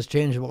document is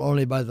changeable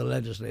only by the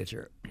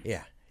legislature.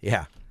 Yeah.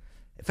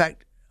 In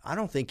fact, I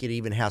don't think it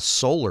even has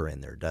solar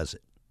in there, does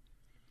it?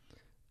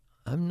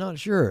 I'm not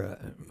sure.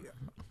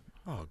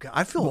 Oh, God,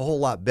 I feel a whole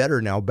lot better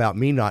now about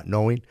me not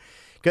knowing.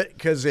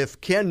 Because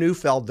if Ken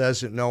Neufeld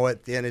doesn't know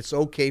it, then it's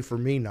okay for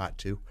me not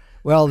to.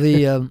 Well,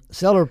 the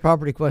Seller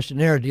Property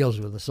Questionnaire deals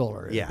with the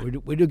solar. Yeah.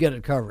 We do get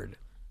it covered.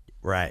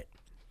 Right.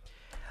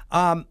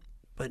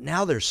 But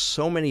now there's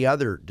so many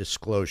other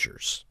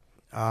disclosures.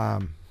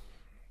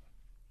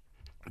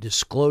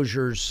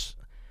 Disclosures.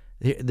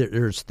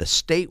 There's the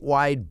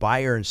statewide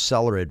buyer and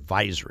seller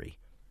advisory,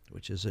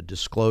 which is a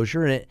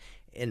disclosure.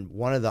 And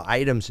one of the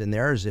items in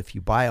there is if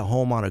you buy a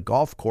home on a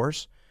golf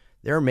course,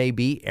 there may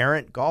be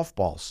errant golf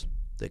balls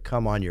that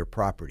come on your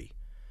property.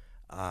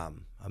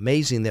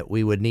 Amazing that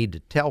we would need to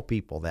tell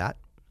people that.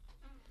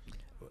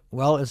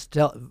 Well, a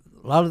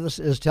lot of this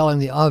is telling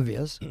the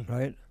obvious,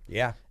 right?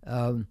 Yeah.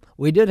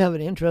 We did have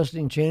an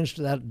interesting change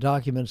to that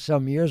document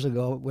some years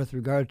ago with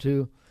regard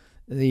to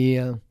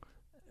the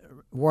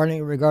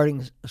warning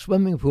regarding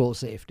swimming pool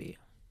safety.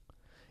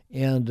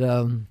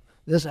 And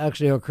this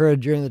actually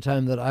occurred during the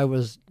time that I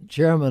was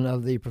chairman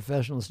of the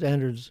professional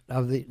standards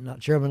not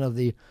chairman of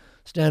the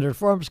Standard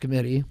Forms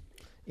Committee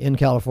in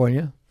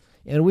California.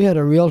 And we had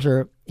a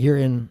realtor here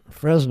in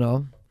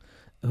Fresno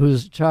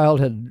whose child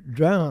had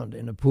drowned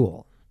in a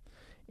pool.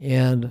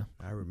 And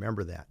I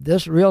remember that.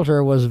 This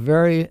realtor was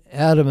very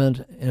adamant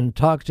and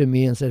talked to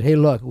me and said, hey,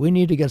 look, we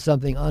need to get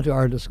something onto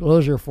our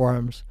disclosure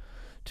forms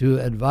to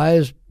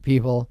advise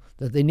people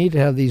that they need to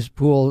have these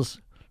pools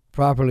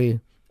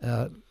properly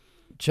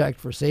checked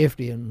for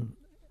safety. And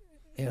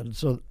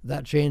so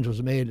that change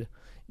was made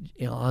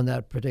on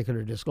that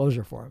particular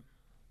disclosure form.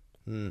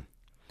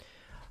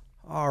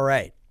 All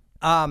right.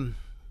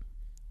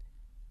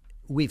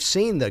 We've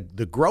seen the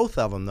growth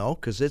of them, though,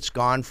 because it's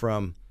gone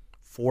from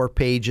 4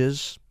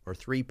 pages or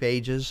 3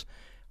 pages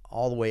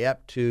all the way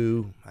up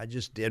to, I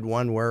just did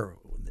one where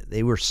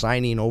they were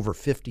signing over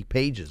 50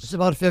 pages. It's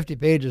about 50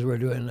 pages we're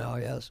doing now,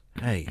 yes.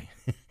 Hey,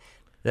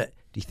 do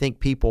you think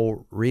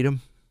people read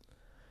them?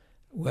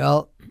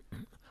 Well,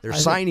 they're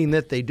signing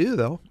that they do,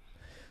 though.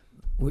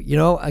 You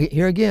know,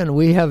 here again,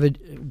 we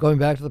have going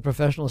back to the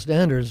professional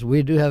standards,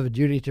 we do have a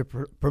duty to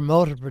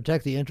promote and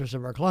protect the interests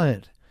of our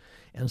client.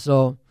 And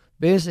so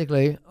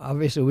basically,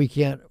 obviously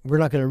we're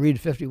not going to read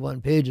 51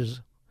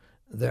 pages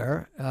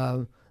there,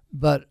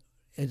 but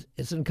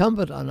it's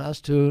incumbent on us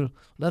to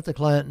let the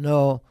client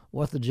know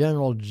what the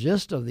general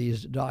gist of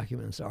these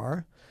documents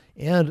are.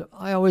 And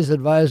I always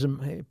advise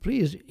them, hey,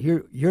 please,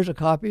 here's a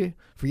copy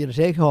for you to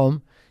take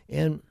home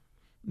and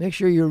make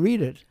sure you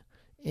read it.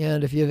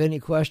 And if you have any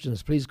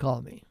questions, please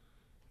call me.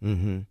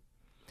 Mm-hmm.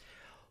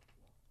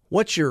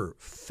 What's your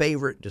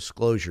favorite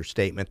disclosure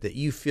statement that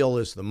you feel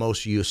is the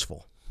most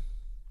useful?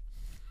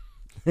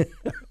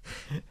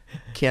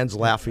 Ken's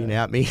laughing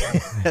at me.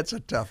 That's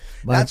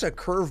that's a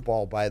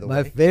curveball, by the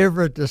way. My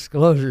favorite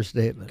disclosure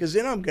statement. Because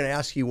then I'm going to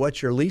ask you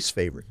what's your least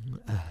favorite.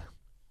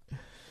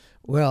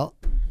 Well,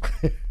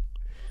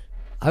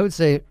 I would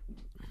say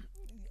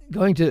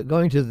going to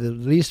the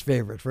least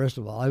favorite, first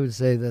of all, I would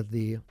say that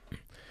the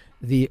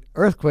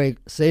earthquake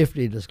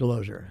safety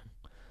disclosure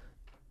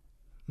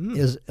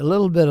is a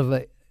little bit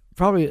of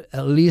probably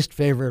a least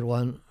favorite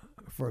one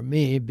for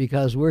me,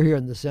 because we're here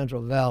in the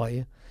Central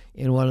Valley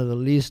in one of the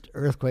least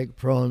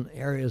earthquake-prone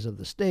areas of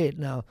the state.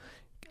 Now,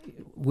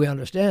 we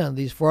understand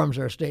these forms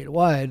are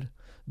statewide,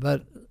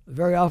 but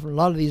very often a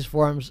lot of these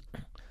forms,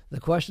 the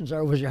questions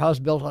are, was your house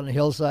built on a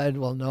hillside?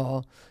 Well,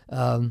 no.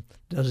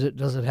 Does it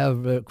have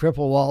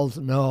cripple walls?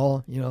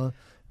 No. You know,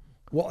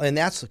 Well, and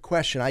that's the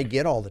question I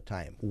get all the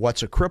time.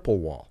 What's a cripple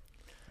wall?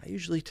 I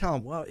usually tell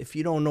them, well, if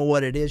you don't know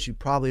what it is, you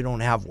probably don't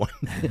have one.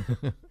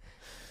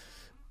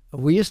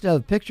 We used to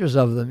have pictures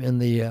of them in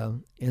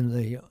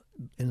the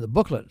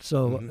booklet.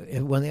 So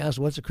when they asked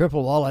what's a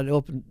cripple wall, I'd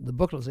open the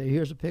booklet and say,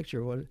 "Here's a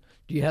picture. What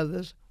do you have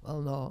this?"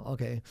 "Oh no."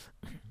 "Okay."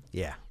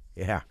 Yeah.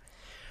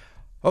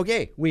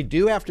 Okay, we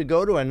do have to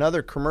go to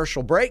another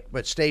commercial break,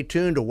 but stay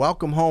tuned to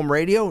Welcome Home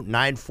Radio,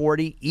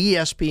 940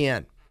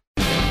 ESPN.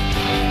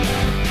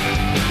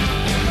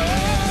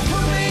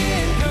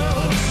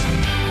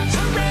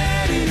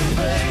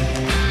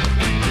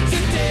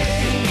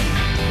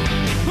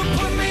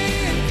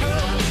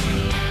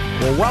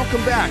 Well,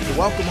 welcome back to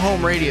Welcome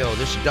Home Radio.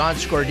 This is Don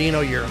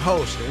Scordino, your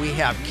host, and we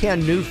have Ken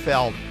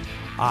Neufeld,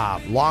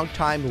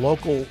 longtime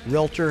local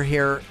realtor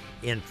here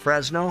in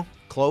Fresno,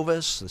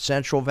 Clovis, the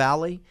Central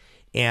Valley.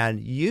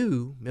 And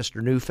you,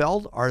 Mr.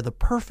 Neufeld, are the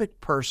perfect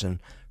person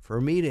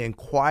for me to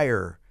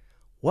inquire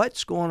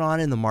what's going on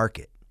in the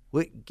market.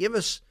 Give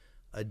us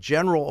a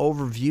general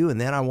overview,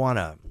 and then I want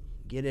to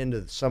get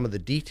into some of the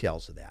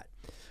details of that.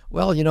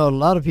 Well, a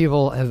lot of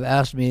people have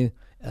asked me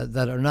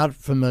that are not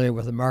familiar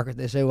with the market.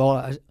 They say,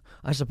 well,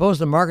 I suppose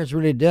the market's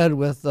really dead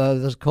with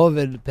this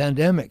COVID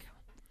pandemic,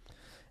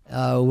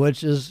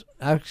 which is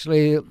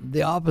actually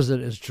the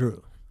opposite is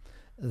true.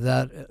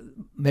 That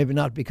maybe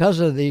not because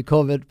of the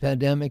COVID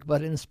pandemic,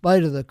 but in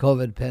spite of the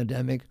COVID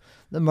pandemic,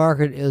 the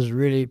market is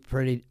really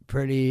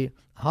pretty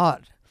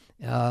hot.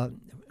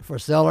 For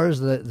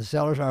sellers, the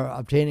sellers are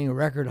obtaining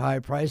record high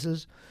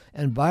prices,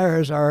 and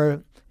buyers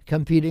are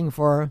competing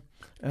for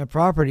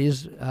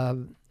properties.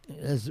 And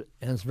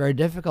it's very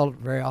difficult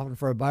very often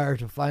for a buyer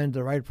to find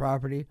the right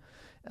property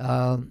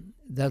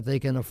that they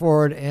can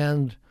afford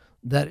and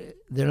that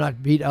they're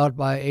not beat out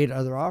by 8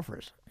 other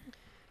offers.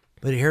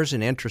 But here's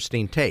an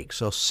interesting take.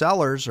 So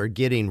sellers are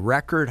getting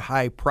record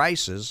high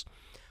prices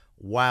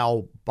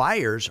while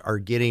buyers are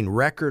getting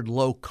record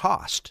low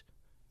cost,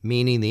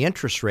 meaning the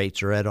interest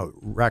rates are at a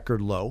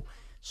record low.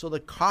 So the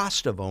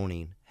cost of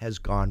owning has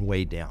gone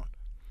way down.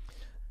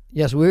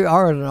 Yes, we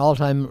are at an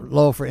all-time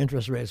low for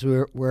interest rates.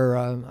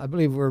 I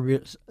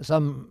believe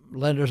some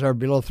lenders are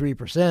below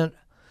 3%,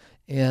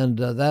 and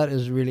that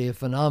is really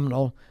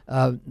phenomenal.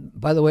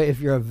 By the way, if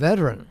you're a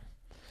veteran,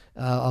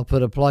 I'll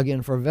put a plug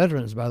in for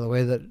veterans, by the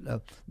way,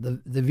 that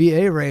the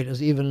VA rate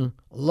is even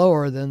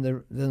lower than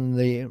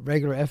the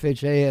regular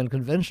FHA and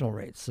conventional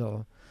rates.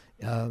 So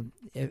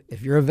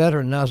if you're a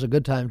veteran, now's a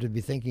good time to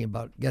be thinking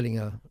about getting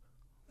a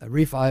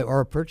refi or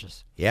a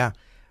purchase. Yeah.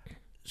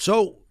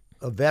 So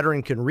a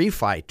veteran can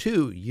refi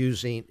too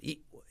using,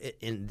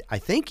 I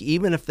think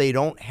even if they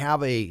don't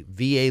have a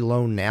VA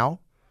loan now,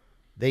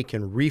 they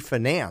can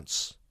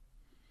refinance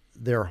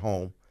their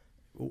home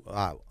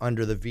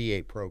under the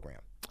VA program.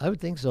 I would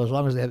think so, as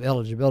long as they have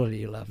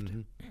eligibility left.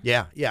 Mm-hmm.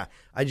 Yeah.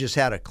 I just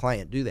had a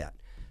client do that,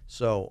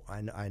 so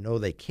I know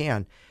they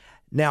can.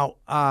 Now,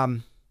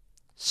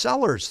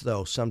 sellers,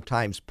 though,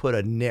 sometimes put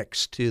a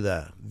nix to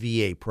the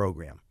VA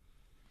program.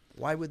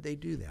 Why would they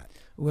do that?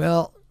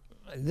 Well,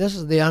 this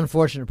is the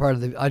unfortunate part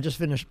of I just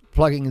finished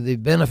plugging the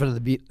benefit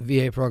of the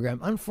VA program.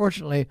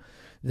 Unfortunately,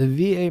 the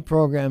VA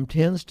program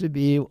tends to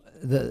be,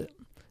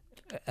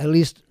 at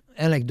least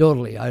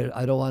anecdotally,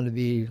 I don't want to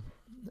be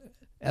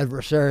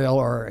adversarial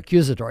or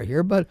accusatory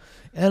here, but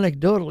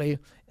anecdotally,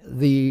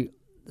 the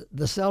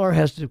seller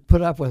has to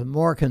put up with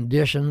more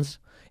conditions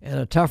and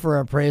a tougher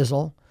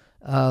appraisal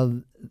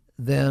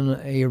than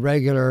a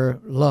regular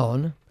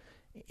loan,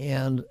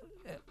 and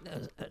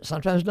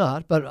sometimes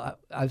not, but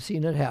I've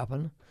seen it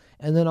happen.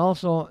 And then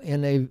also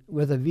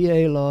with a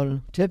VA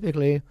loan,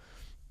 typically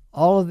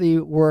all of the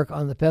work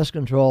on the pest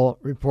control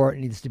report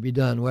needs to be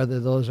done,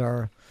 whether those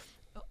are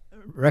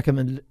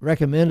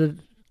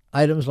recommended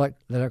items like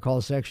that are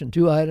called Section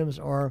 2 items,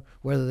 or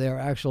whether they are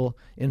actual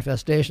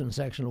infestation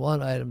Section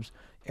 1 items.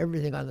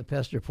 Everything on the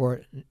pest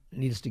report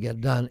needs to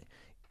get done.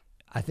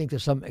 I think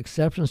there's some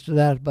exceptions to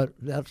that, but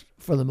that's,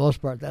 for the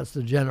most part, that's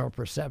the general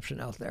perception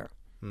out there.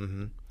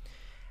 Mm-hmm.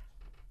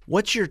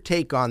 What's your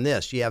take on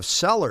this? You have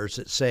sellers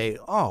that say,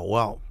 oh,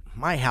 well,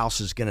 my house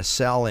is going to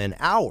sell in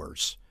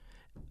hours.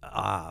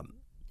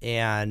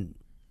 And,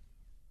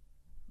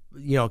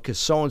 because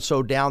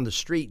so-and-so down the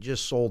street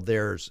just sold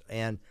theirs,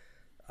 and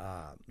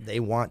they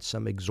want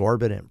some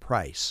exorbitant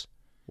price.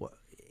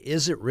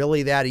 Is it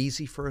really that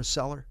easy for a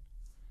seller?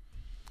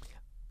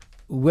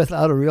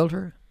 Without a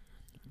realtor?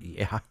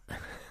 Yeah.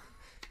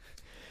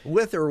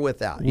 With or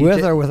without?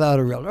 With or without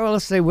a realtor? Well,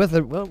 let's say with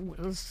a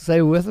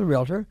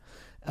realtor.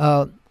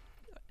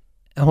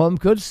 A home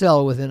could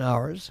sell within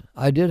hours.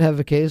 I did have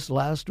a case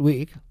last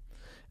week.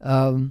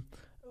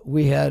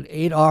 We had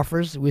 8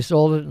 offers. We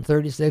sold it in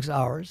 36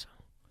 hours.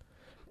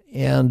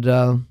 And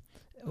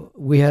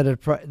we had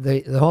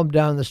the home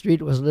down the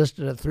street was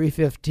listed at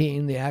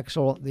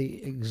 $315,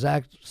 the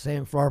exact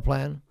same floor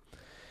plan,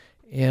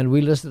 and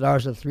we listed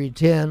ours at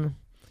 $310,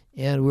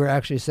 and we're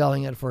actually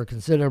selling it for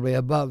considerably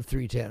above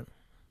 $310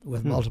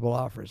 with multiple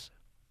offers.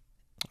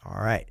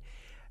 All right.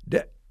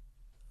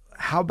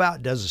 How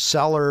about, does a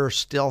seller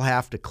still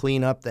have to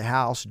clean up the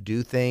house,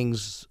 do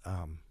things?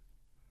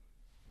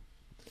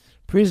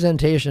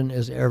 Presentation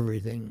is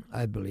everything,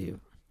 I believe.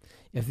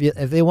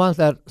 If they want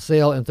that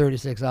sale in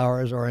 36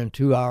 hours or in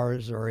 2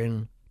 hours or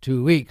in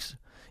 2 weeks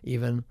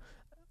even,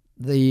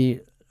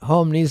 the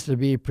home needs to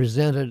be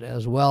presented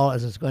as well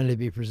as it's going to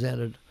be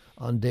presented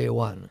on day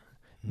one.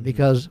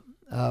 Because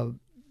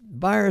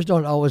buyers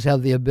don't always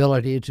have the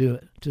ability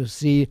to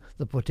see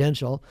the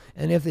potential.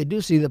 And if they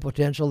do see the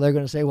potential, they're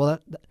going to say, well,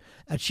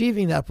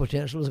 achieving that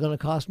potential is going to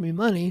cost me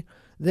money.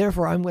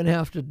 Therefore, I'm going to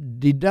have to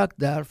deduct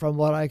that from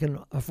what I can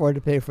afford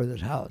to pay for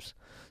this house.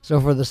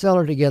 So for the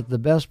seller to get the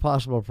best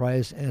possible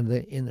price and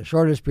in the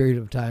shortest period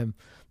of time,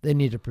 they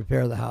need to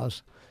prepare the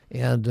house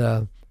and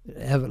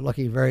have it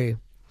looking very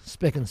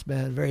spick and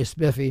span, very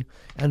spiffy.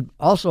 And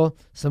also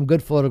some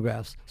good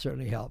photographs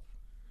certainly help.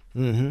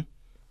 Mm-hmm.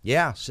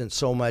 Yeah, since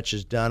so much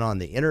is done on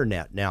the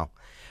internet now.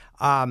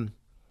 I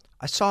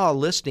saw a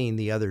listing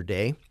the other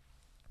day.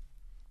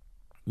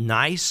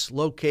 Nice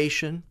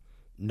location,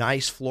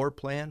 nice floor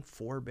plan,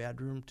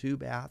 4-bedroom,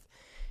 2-bath.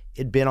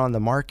 It'd been on the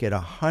market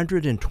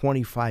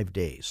 125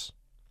 days.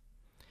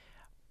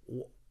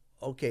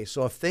 Okay,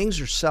 so if things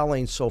are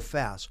selling so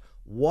fast,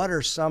 what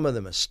are some of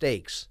the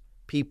mistakes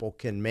people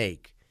can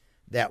make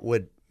that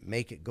would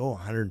make it go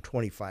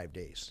 125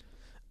 days?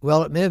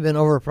 Well, it may have been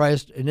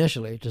overpriced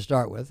initially to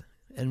start with,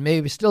 and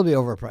maybe still be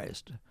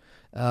overpriced.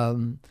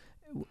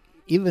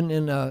 Even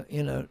in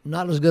a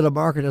not as good a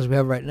market as we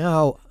have right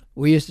now,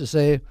 we used to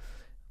say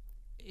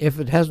if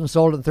it hasn't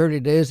sold in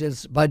 30 days,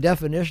 it's by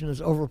definition it's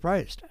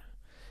overpriced.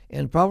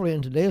 And probably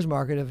in today's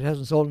market, if it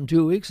hasn't sold in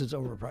 2 weeks, it's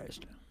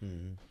overpriced.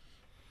 Mm-hmm.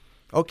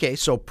 Okay,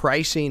 so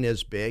pricing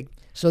is big.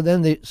 So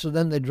then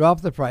they drop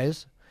the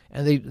price,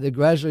 and they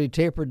gradually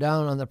taper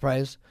down on the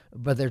price,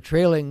 but they're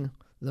trailing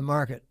the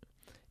market.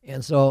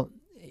 And so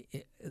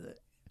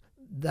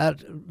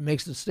that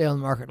makes it stay on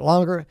the market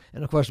longer.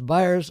 And, of course,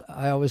 buyers,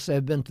 I always say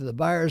I've been to the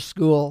buyer's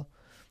school.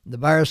 The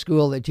buyer's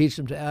school, they teach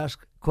them to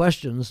ask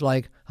questions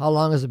like, how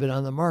long has it been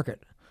on the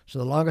market? So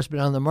the longer it's been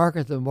on the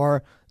market, the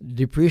more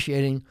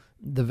depreciating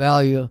the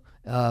value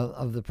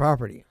of the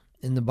property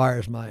in the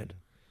buyer's mind.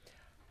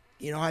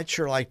 You know, I'd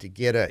sure like to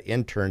get an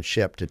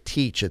internship to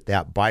teach at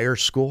that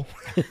buyer's school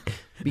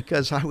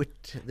because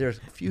there's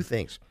a few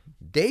things.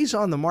 Days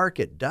on the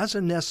market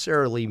doesn't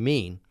necessarily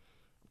mean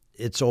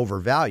it's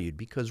overvalued,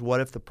 because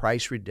what if the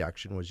price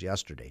reduction was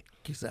yesterday?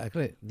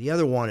 Exactly. The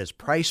other one is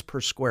price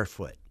per square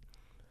foot.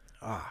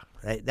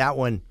 That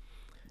one.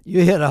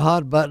 You hit a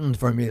hot button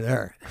for me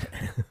there.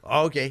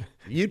 Okay,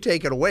 you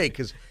take it away,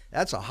 because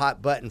that's a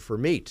hot button for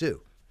me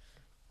too.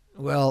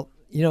 Well,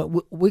 you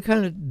know, we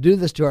kind of do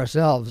this to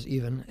ourselves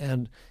even,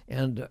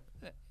 and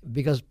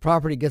because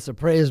property gets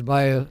appraised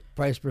by a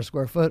price per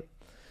square foot,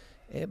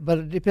 but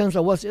it depends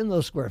on what's in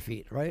those square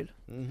feet, right?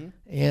 Mm-hmm.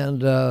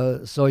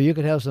 And so you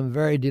could have some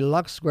very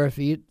deluxe square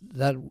feet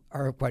that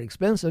are quite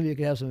expensive. You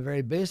could have some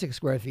very basic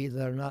square feet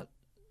that are not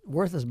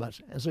worth as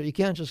much. And so you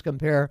can't just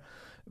compare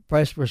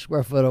price per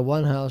square foot of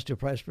one house to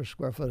price per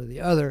square foot of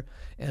the other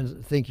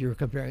and think you're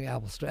comparing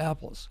apples to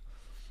apples.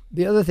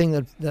 The other thing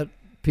that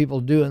people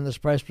do in this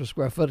price per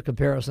square foot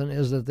comparison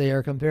is that they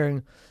are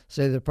comparing,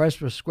 say, the price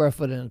per square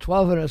foot in a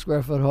 1,200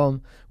 square foot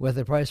home with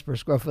the price per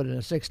square foot in a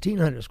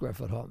 1,600 square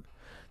foot home.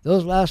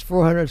 Those last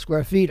 400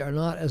 square feet are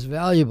not as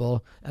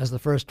valuable as the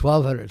first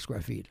 1,200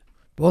 square feet.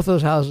 Both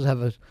those houses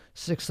have a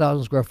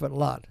 6,000 square foot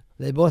lot.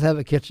 They both have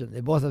a kitchen.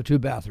 They both have 2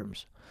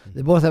 bathrooms.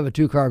 They both have a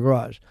 2-car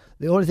garage.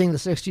 The only thing the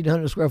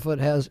 1,600 square foot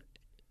has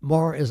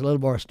more is a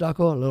little more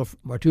stucco, a little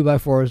more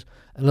 2x4s,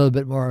 a little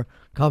bit more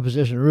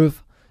composition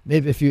roof,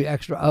 maybe a few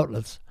extra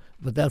outlets,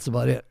 but that's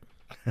about it.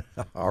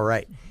 All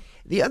right.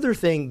 The other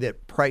thing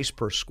that price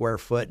per square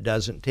foot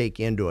doesn't take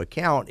into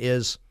account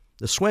is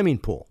the swimming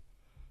pool,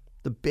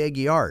 the big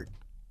yard,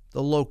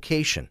 the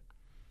location,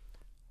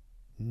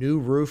 new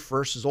roof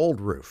versus old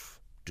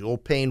roof, dual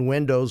pane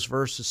windows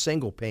versus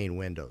single pane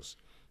windows.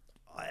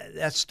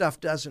 That stuff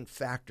doesn't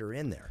factor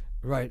in there.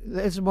 Right.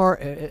 It's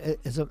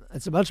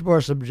a much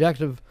more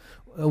subjective.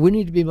 We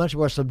need to be much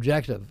more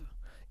subjective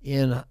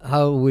in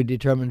how we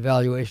determine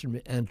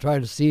valuation and try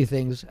to see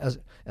things as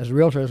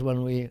realtors.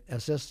 When we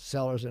assist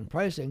sellers in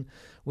pricing,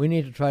 we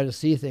need to try to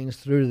see things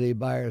through the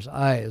buyer's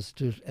eyes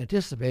to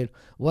anticipate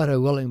what a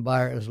willing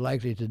buyer is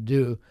likely to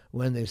do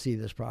when they see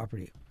this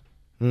property.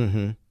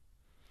 Mm-hmm.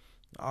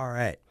 All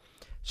right.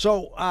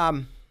 So,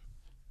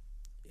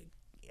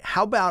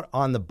 how about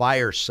on the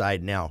buyer's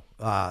side now?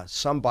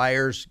 Some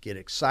buyers get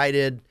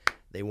excited.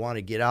 They want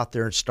to get out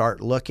there and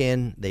start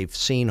looking. They've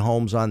seen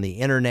homes on the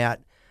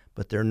internet,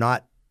 but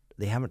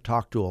they haven't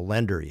talked to a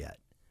lender yet.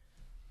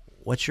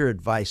 What's your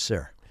advice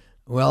there?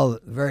 Well,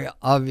 very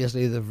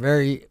obviously, the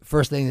very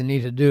first thing they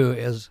need to do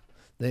is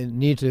they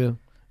need to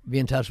be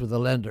in touch with the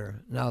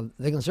lender. Now,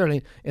 they can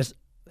certainly,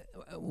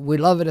 we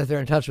love it if they're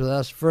in touch with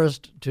us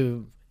first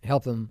to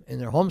help them in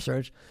their home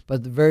search,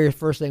 but the very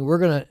first thing we're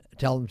going to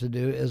tell them to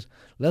do is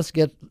let's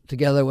get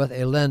together with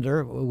a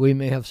lender. We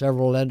may have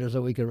several lenders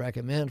that we could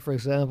recommend, for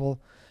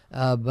example,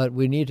 but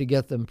we need to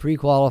get them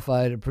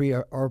pre-qualified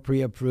or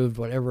pre-approved,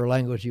 whatever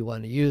language you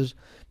want to use,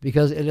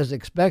 because it is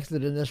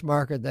expected in this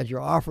market that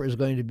your offer is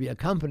going to be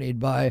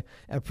accompanied by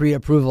a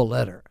pre-approval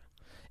letter.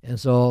 And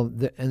so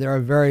and there are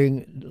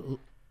varying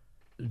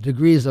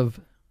degrees of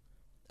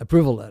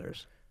approval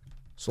letters.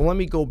 So let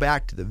me go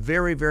back to the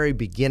very, very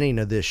beginning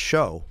of this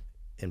show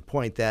and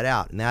point that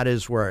out. And that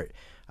is where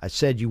I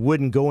said you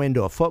wouldn't go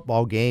into a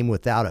football game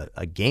without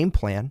a game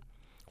plan.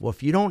 Well,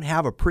 if you don't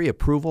have a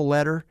pre-approval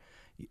letter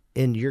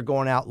and you're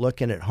going out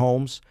looking at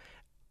homes,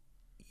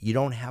 you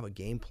don't have a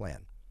game plan.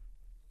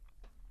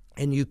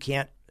 And you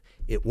can't,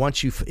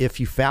 if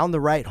you found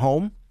the right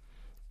home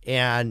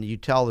and you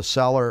tell the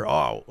seller,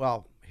 oh,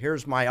 well,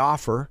 here's my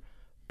offer,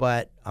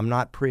 but I'm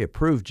not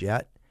pre-approved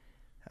yet,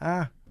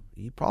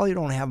 you probably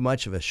don't have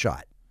much of a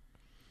shot.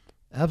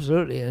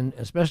 Absolutely, and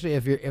especially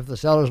if the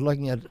seller's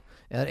looking at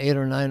 8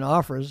 or 9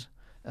 offers,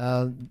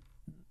 the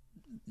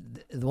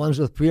ones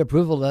with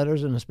pre-approval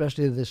letters, and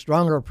especially the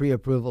stronger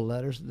pre-approval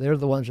letters, they're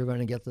the ones who are going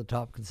to get the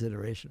top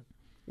consideration.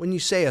 When you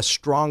say a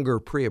stronger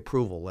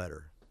pre-approval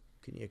letter,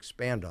 can you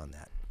expand on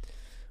that?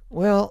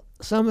 Well,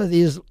 some of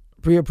these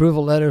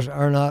pre-approval letters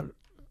are not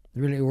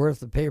really worth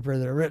the paper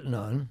they're written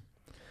on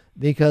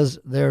because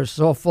they're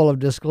so full of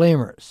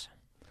disclaimers.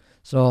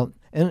 So,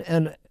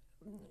 and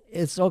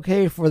it's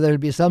okay for there to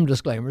be some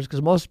disclaimers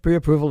because most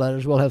pre-approval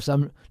letters will have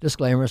some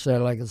disclaimers, say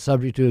like it's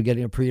subject to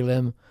getting a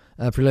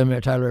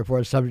preliminary title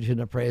report, subject to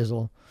an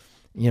appraisal,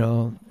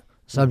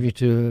 subject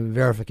to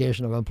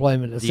verification of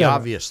employment, etc. The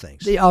obvious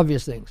things. The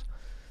obvious things.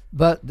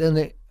 But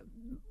then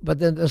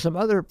there's some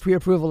other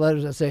pre-approval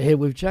letters that say, hey,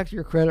 we've checked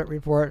your credit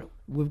report,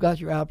 we've got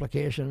your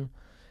application,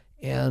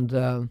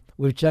 and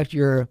we've checked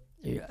your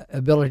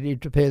ability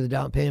to pay the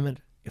down payment.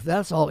 If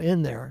that's all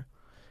in there,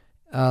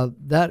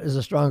 that is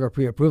a stronger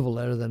pre-approval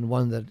letter than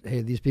one that,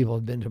 hey, these people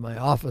have been to my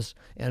office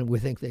and we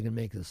think they can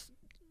make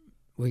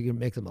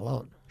them a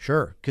loan.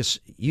 Sure, because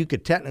you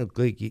could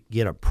technically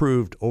get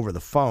approved over the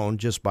phone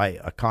just by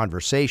a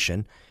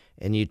conversation,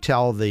 and you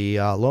tell the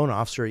loan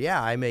officer,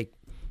 yeah, I make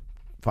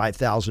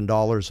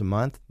 $5,000 a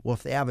month. Well,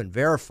 if they haven't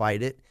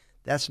verified it,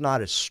 that's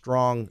not as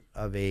strong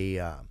of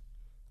a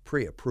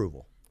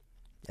pre-approval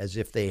as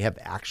if they have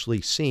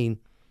actually seen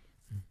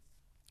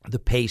the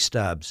pay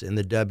stubs and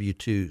the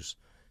W-2s.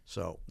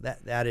 So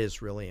that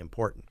is really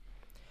important.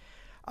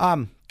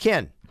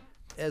 Ken,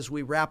 as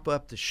we wrap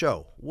up the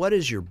show, what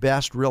is your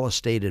best real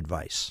estate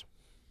advice?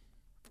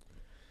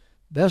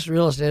 Best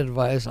real estate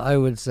advice, I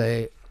would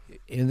say,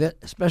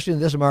 especially in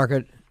this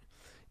market,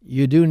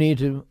 you do need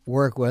to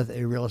work with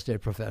a real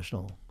estate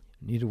professional.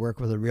 You need to work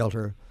with a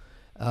realtor.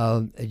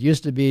 It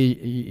used to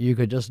be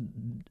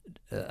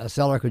a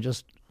seller could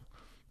just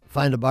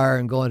find a buyer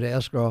and go into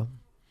escrow,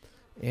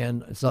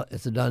 and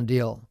it's a done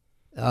deal.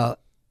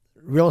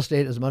 Real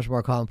estate is much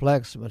more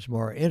complex, much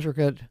more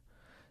intricate,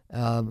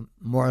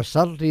 more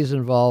subtleties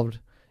involved,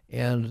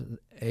 and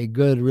a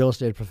good real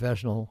estate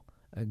professional,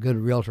 a good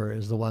realtor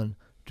is the one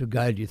to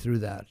guide you through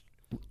that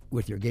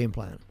with your game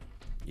plan.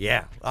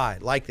 Yeah, I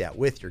like that,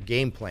 with your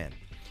game plan.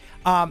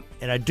 And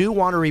I do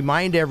want to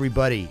remind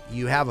everybody,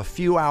 you have a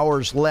few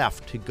hours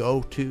left to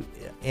go to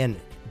and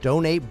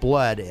donate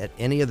blood at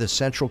any of the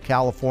Central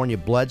California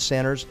blood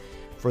centers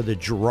for the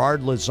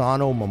Gerard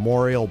Lozano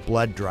Memorial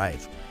Blood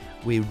Drive.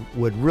 We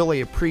would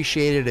really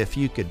appreciate it if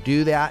you could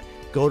do that.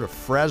 Go to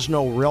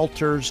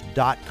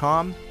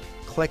FresnoRealtors.com,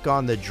 click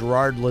on the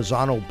Gerard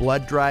Lozano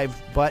Blood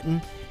Drive button,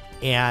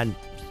 and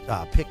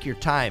pick your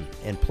time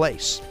and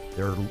place.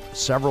 There are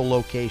several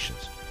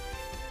locations.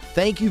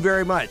 Thank you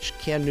very much,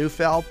 Ken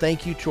Neufeld.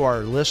 Thank you to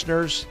our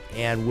listeners,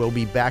 and we'll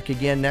be back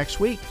again next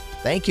week.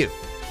 Thank you.